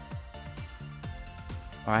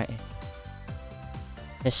 Alright.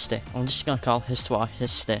 History. I'm just gonna call Histoire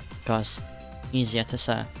History because easier to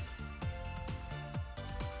say.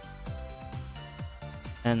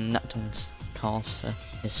 And Neptunia calls her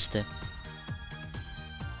History.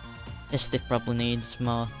 History probably needs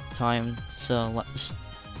more time, so let's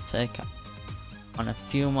take on a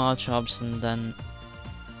few more jobs and then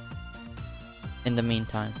in the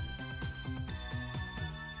meantime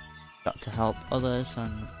got to help others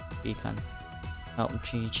and we can help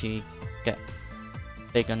GG get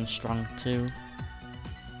big and strong too.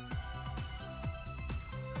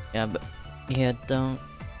 Yeah, but yeah, don't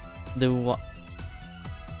do what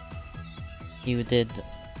you did.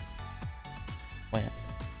 Wait.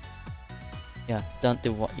 Yeah, don't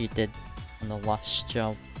do what you did on the last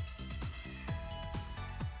job.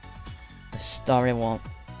 The story won't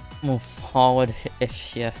move forward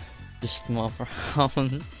if you just move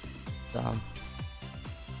around. Damn.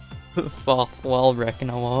 Fourth wall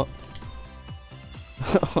reckon I won't.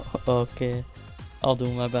 Okay, I'll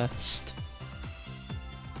do my best.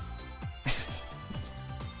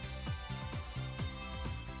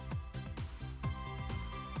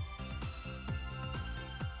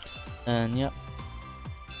 And yep.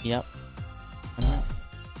 Yep. And yep.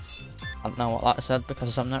 I don't know what that said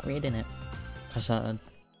because I'm not reading it. Because I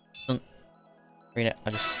don't read it, I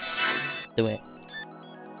just do it.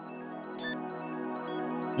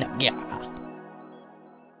 No, yeah.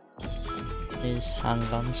 Is hang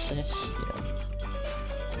on sis, yeah.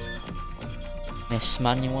 Miss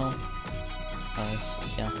Manuel.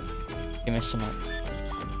 Yeah. Give me some.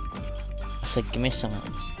 I said give me some.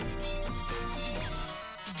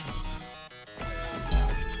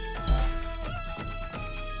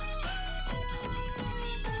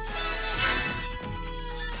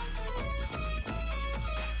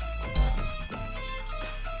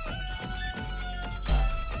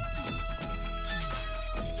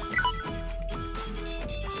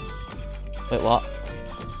 Wait, what?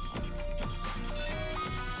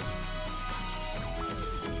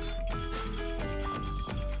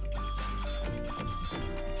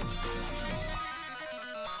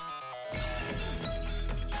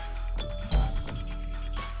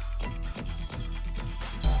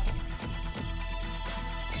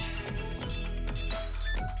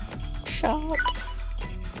 Shop.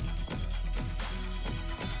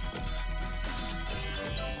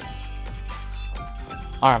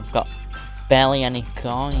 Oh, I've got barely any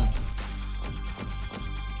coin.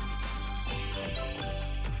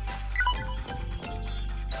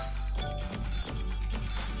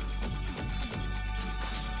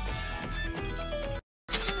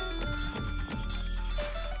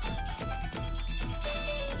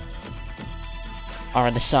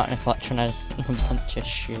 Already starting to collection a bunch of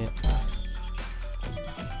shit.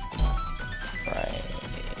 Right.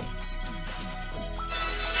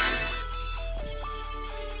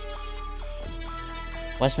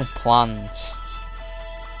 Where's my plans?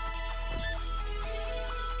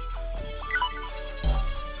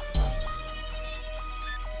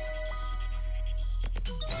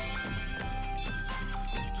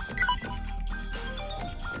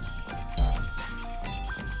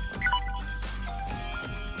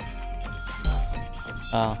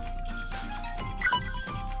 Oh.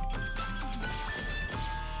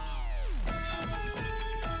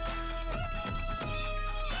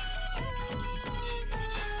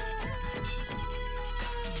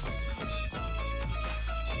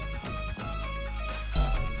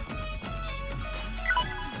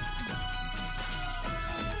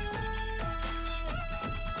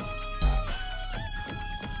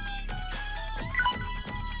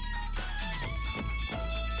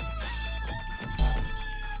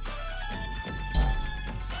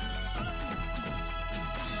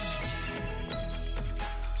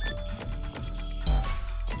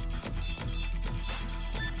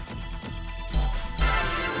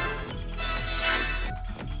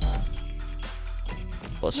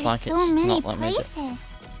 Looks like it's not letting me do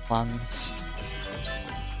plans.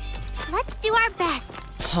 Let's do our best.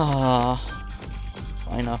 Ah,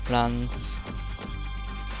 why not plans?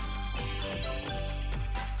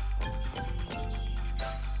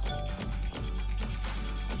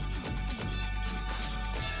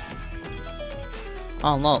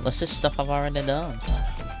 Oh no, this is stuff I've already done.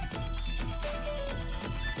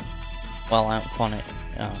 Well, I haven't found it.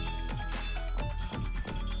 Yeah.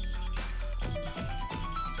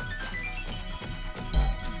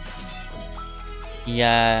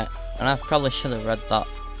 Yeah, and I probably should have read that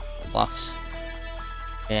last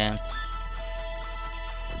game.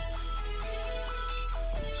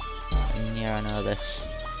 And yeah, I know this.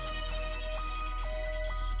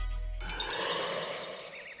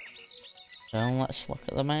 So let's look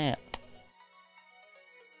at the map.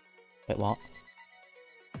 Wait, what?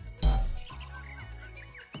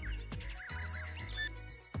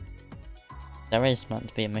 There is meant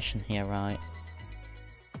to be a mission here, right?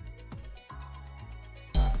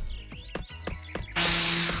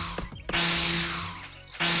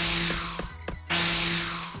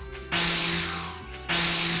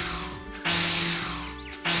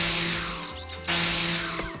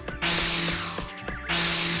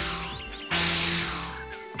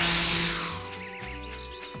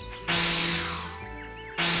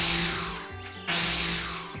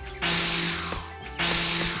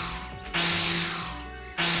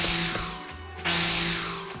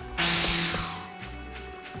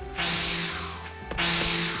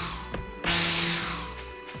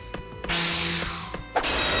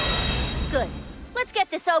 Good. Let's get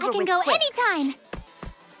this over with. I can go quick. anytime.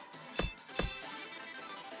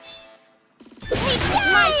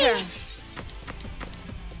 It's my turn.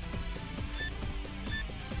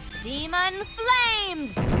 Demon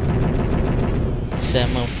flames.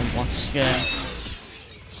 Same move from last game.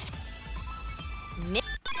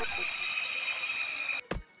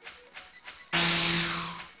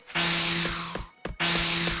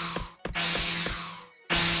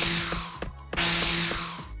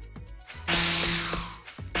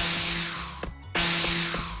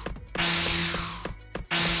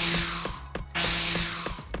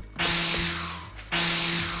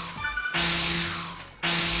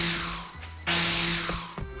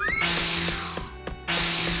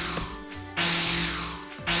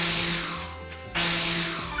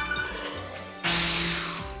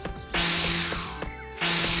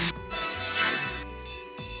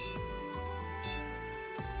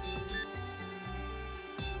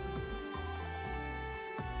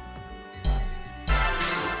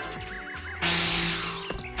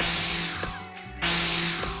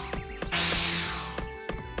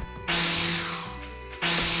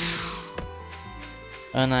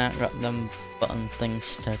 And I got them button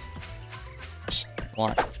things to just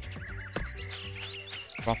like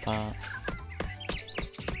proper.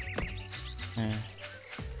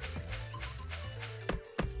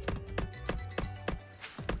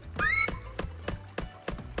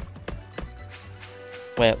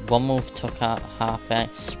 Wait, one move took out half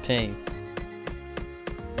XP.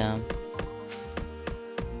 Damn.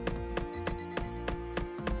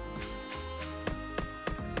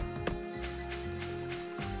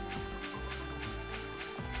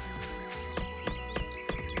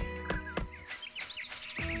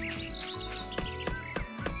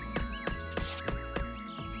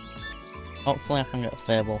 Hopefully I can get a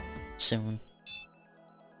Fable soon.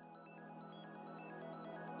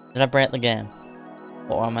 Did I break the game?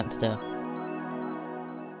 What were I meant to do?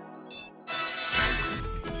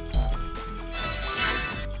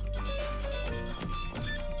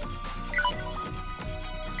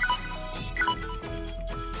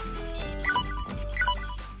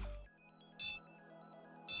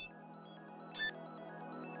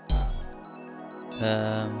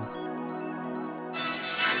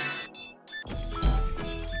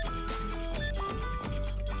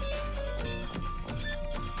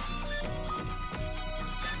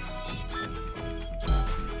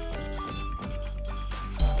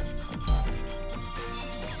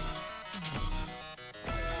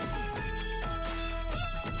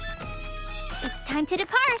 It's time to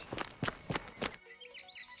depart.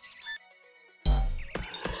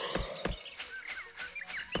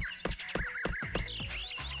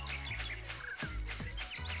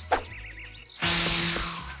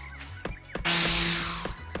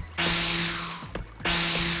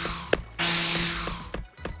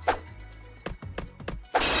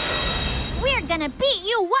 We're gonna beat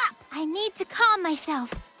you up! I need to calm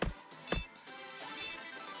myself.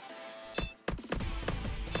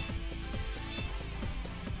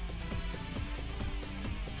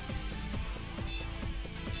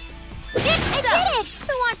 I did it!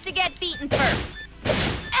 Who wants to get beaten first?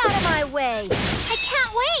 Out of my way! I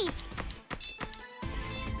can't wait!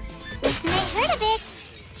 This may hurt a bit.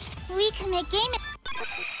 We can make game.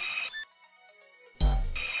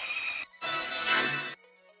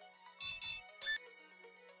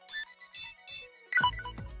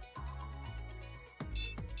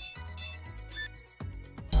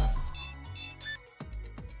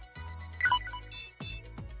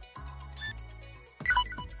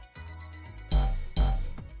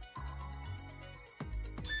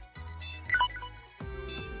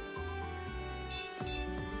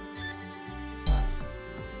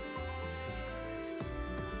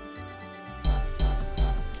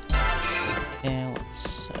 Okay,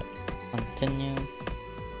 let's continue.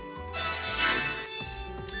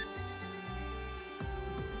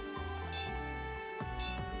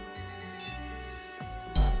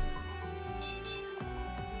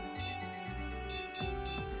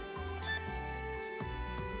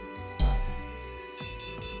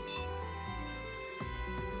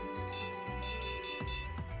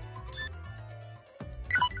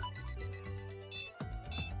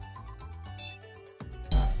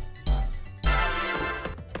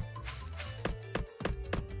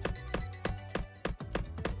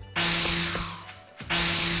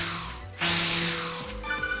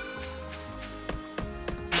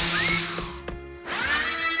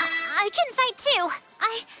 I can fight too.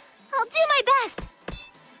 I'll do my best.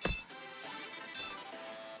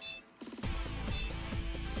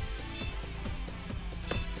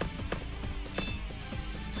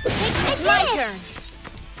 It's my turn!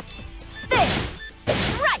 This!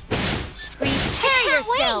 Right! Prepare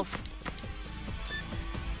yourself!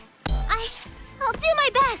 I'll do my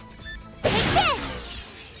best. Take this.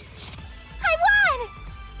 I won.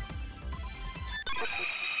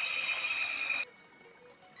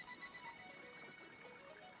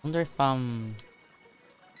 Wonder if I'm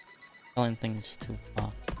telling things too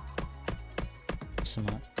far.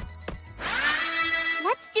 Somewhat.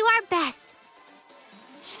 Let's do our best.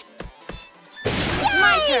 It's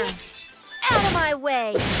my turn! Out of my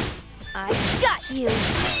way! I got you!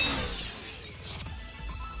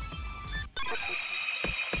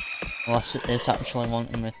 Unless it's actually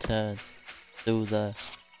wanting me to do the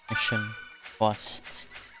mission first.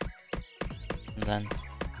 And then,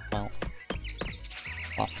 well,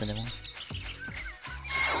 I'll have to do one.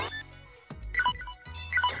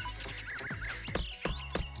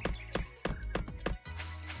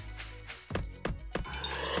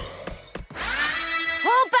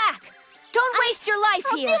 Hold back! Don't waste your life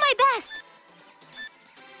I'll here! do my best.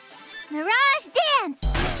 Mirage dance.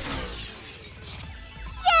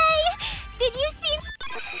 Yay! Did you see?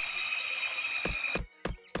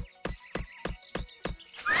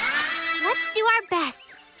 our best.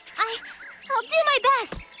 I'll do my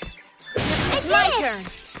best. It's my turn.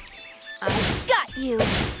 I've got you.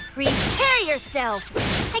 Prepare yourself.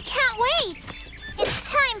 I can't wait! It's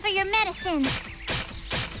time for your medicine.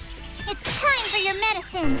 It's time for your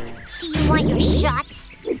medicine. Do you want your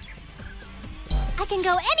shots? I can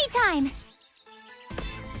go anytime.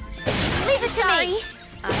 Leave it to me.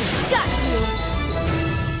 I've got you.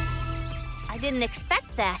 I didn't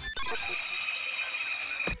expect that.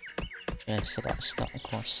 Yeah, so that's that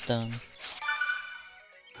quest done.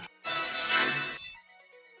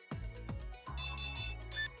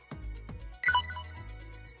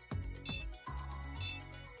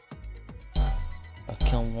 I'll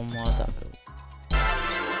kill one more dagger.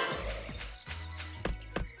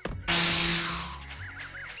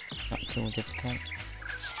 Not too difficult.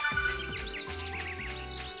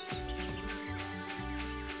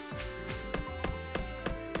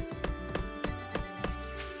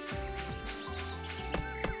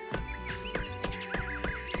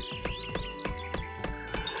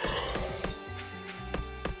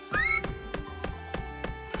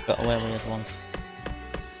 Got away with one.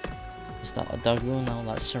 Is that a dagger? No,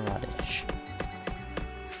 that's a radish.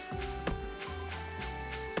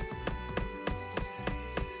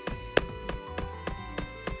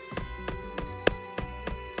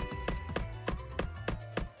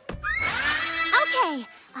 Okay,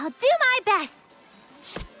 I'll do my best.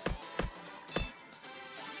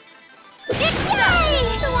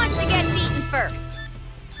 Yay! Who wants to get beaten first?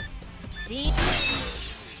 Deep.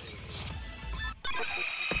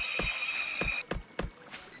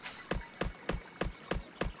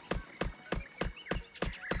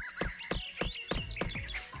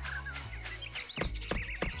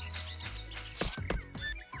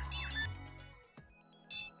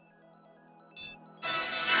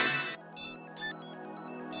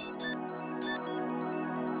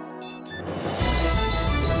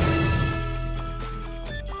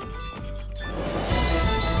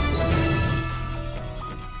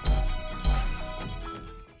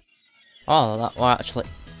 Oh, that were actually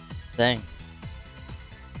thing.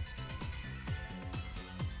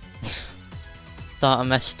 Thought I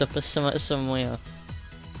messed up or something somewhere.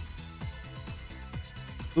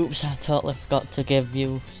 Oops, I totally forgot to give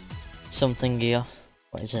you something here.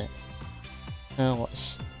 What is it? Oh,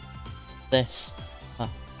 what's this? Ah,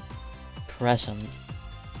 present.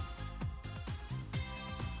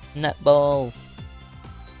 Netball.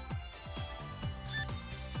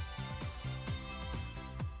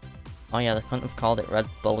 Oh yeah, they couldn't have called it Red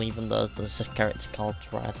Bull even though there's a character called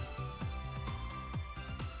Red.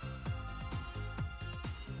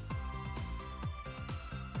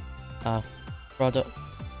 Product.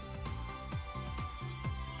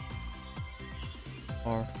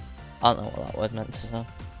 Or, I don't know what that word meant to say.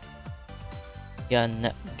 Yeah,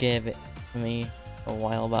 Nep gave it to me a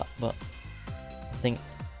while back, but I think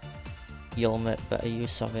you'll make better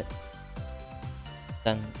use of it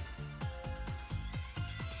than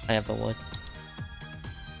I ever would.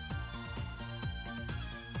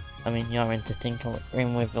 I mean, you're into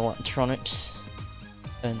tinkering with electronics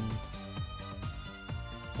and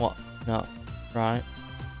what not, right?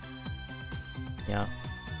 Yeah,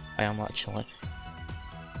 I am actually.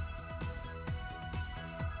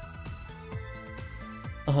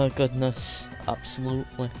 Oh goodness,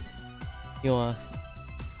 absolutely. Are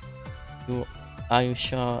you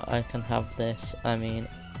sure I can have this? I mean,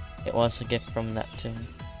 it was a gift from Neptune.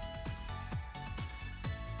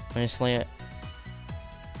 Honestly, I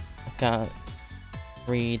can't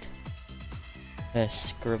read her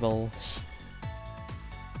scribbles.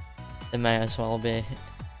 They may as well be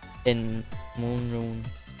in moon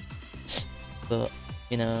runes, but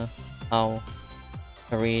you know how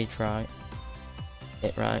I read right.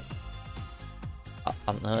 It right. I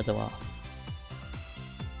haven't heard of that.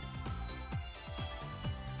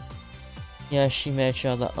 Yeah, she made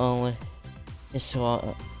sure that only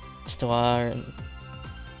Istuar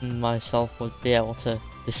and myself would be able to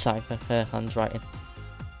decipher her handwriting.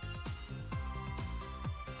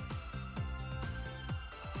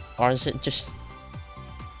 Or is it just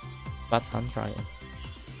bad handwriting?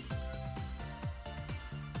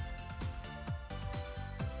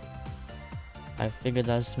 I figured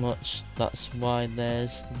as much, that's why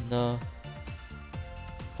there's no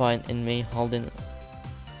point in me holding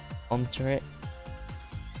onto it.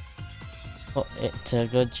 Put it to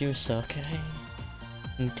good use, okay?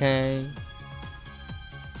 Okay.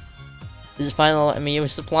 It's finally letting me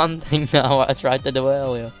use the plan thing now, what I tried to do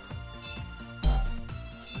earlier.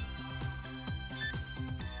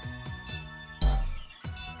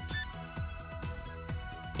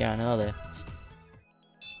 Yeah, I know this.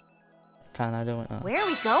 Can I do it now? Where are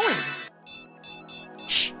we going?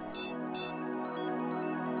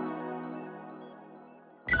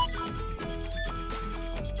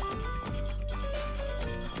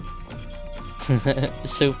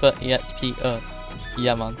 Super EXP up.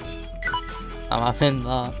 Yeah, man. I'm having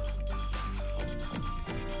that.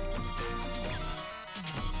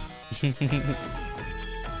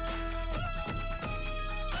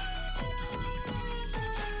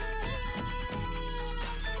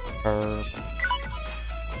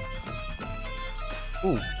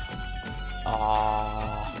 Ooh.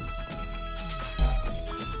 Ah.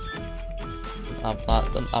 Don't have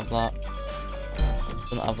that. Don't have that.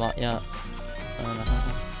 Don't have that yet.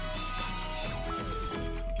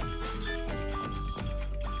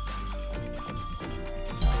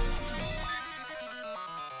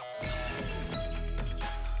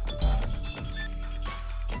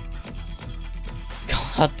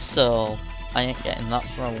 God, so I ain't getting that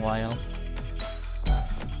for a while.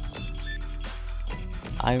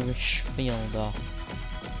 Irish Fielder.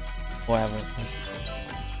 Whatever.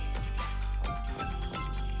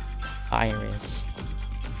 Iris.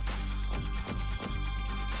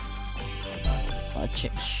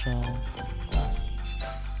 Magic Shell.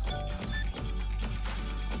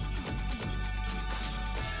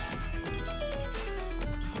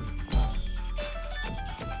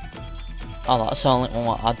 Oh, that's the only one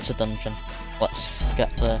that adds a dungeon. Let's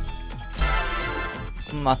get the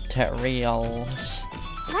materials.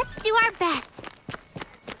 Let's do our best.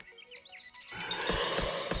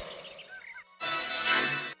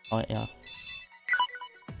 Oh, yeah.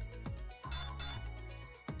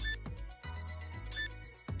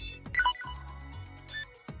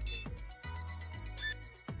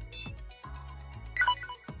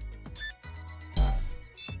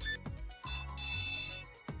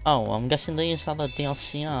 Oh, I'm guessing these are the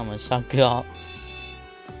DLC armors I got.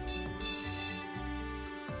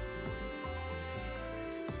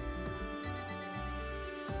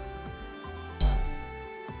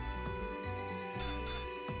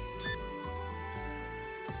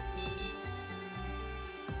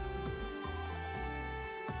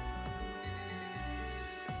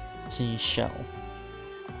 Seashell.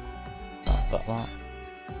 I've got that.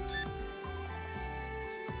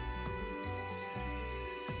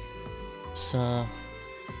 It's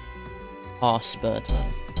horse bird.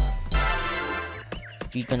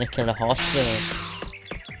 You gonna kill a horse bird?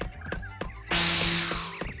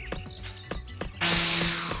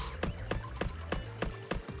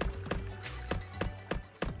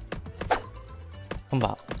 Come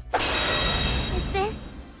back. Is this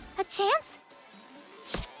a chance?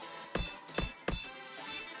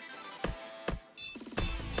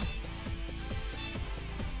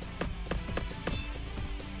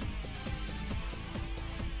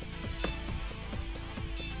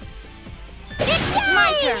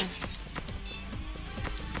 My turn.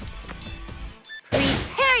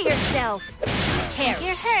 Prepare yourself. If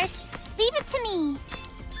you're hurt, leave it to me.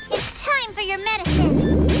 It's time for your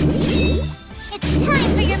medicine. It's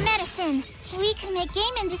time for your medicine. We can make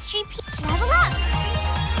game industry level up.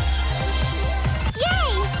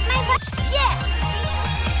 Yay! Yeah!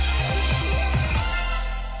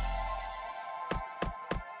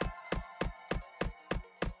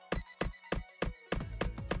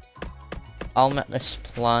 I'll make this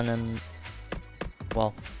plan and,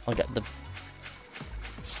 well, I'll get the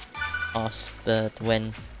horse bird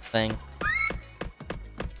win thing,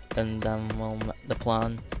 and then we'll make the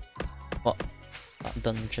plan. What? That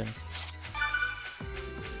dungeon.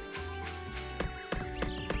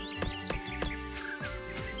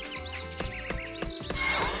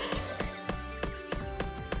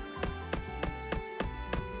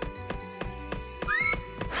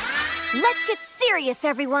 Let's get serious,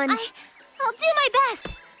 everyone. I'll do my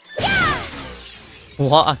best. Yeah!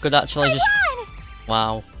 What? I could actually just. Won!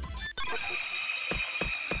 Wow.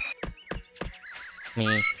 Me.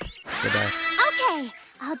 Today. Okay,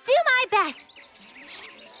 I'll do my best.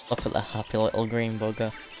 Look at the happy little green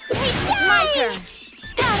bugger. It's my turn.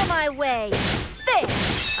 Out of my way. There.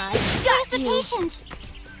 I got Where's the patient?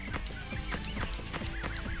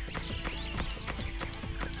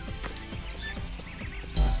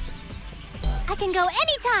 I can go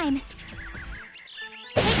anytime.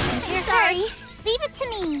 Sorry, leave it to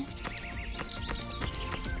me.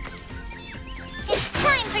 It's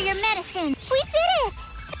time for your medicine. We did it!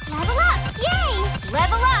 Level up! Yay!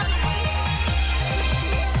 Level up.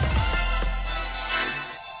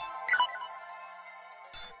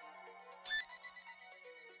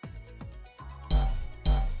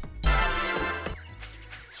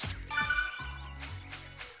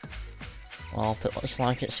 Well, it looks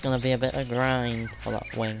like it's gonna be a bit of grind for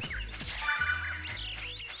that wing.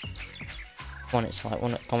 When it's like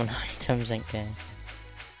one of the common items in game.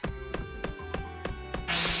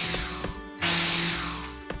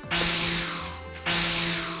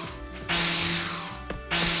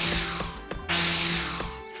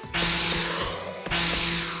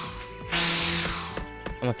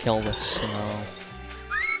 gonna kill this snow.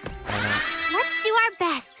 Let's do our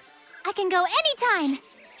best. I can go anytime.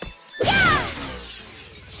 Yeah!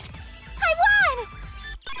 I won!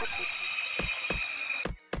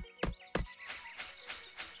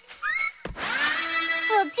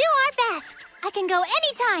 We'll do our best. I can go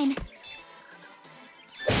anytime.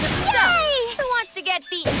 Yay! Who wants to get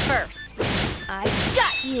beaten first? I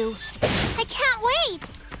got you. I can't wait.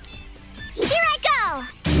 Here I go.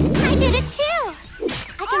 I did it too.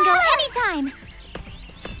 I can go anytime.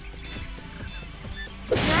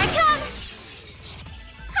 Here I come.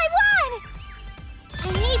 I won. I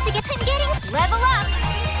need to get. I'm getting Level up.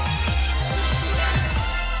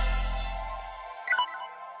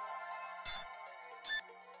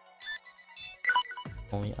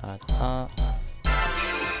 We add that.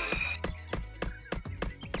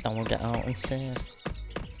 Then we'll get out and save.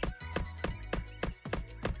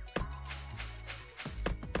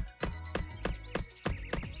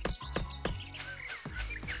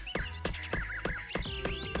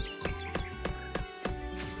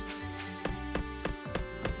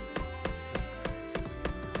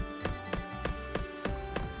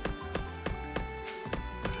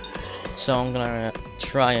 So I'm gonna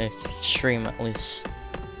try to stream at least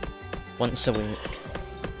once a week.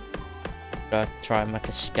 Gotta try and make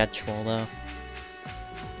a schedule though.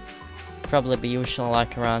 Probably be usually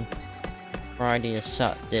like around Friday or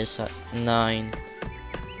Saturdays at 9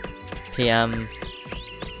 PM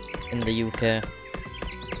in the UK.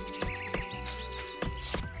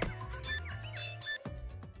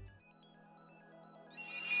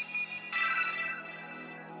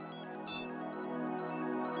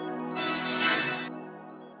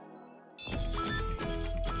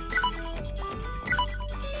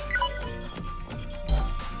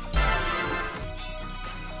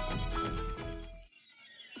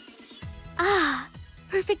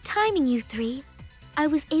 Perfect timing, you three. I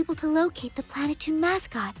was able to locate the Planetoon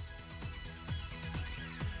mascot.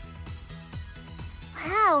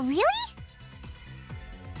 Wow, really?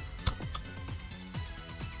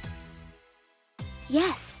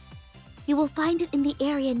 Yes. You will find it in the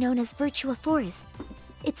area known as Virtua Forest.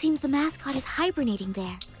 It seems the mascot is hibernating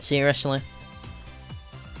there. Seriously?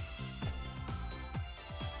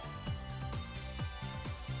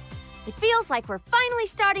 It feels like we're finally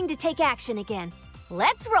starting to take action again.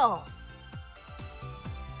 Let's roll!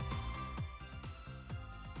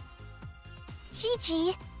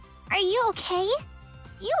 Gigi, are you okay?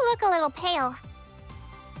 You look a little pale.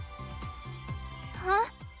 Huh?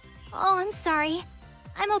 Oh, I'm sorry.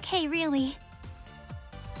 I'm okay, really.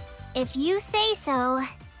 If you say so.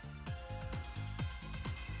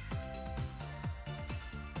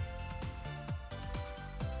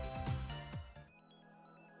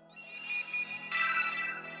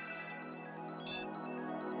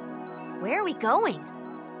 Where are we going?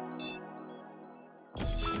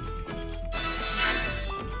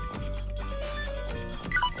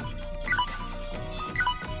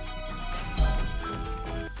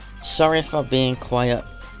 Sorry for being quiet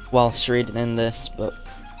whilst reading in this, but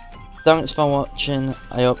thanks for watching.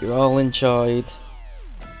 I hope you all enjoyed.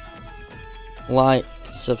 Like,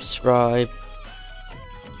 subscribe,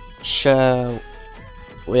 share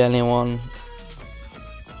with anyone.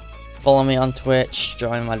 Follow me on Twitch,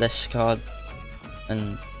 join my Discord,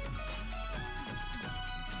 and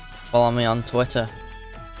follow me on Twitter.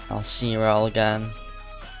 I'll see you all again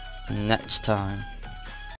next time.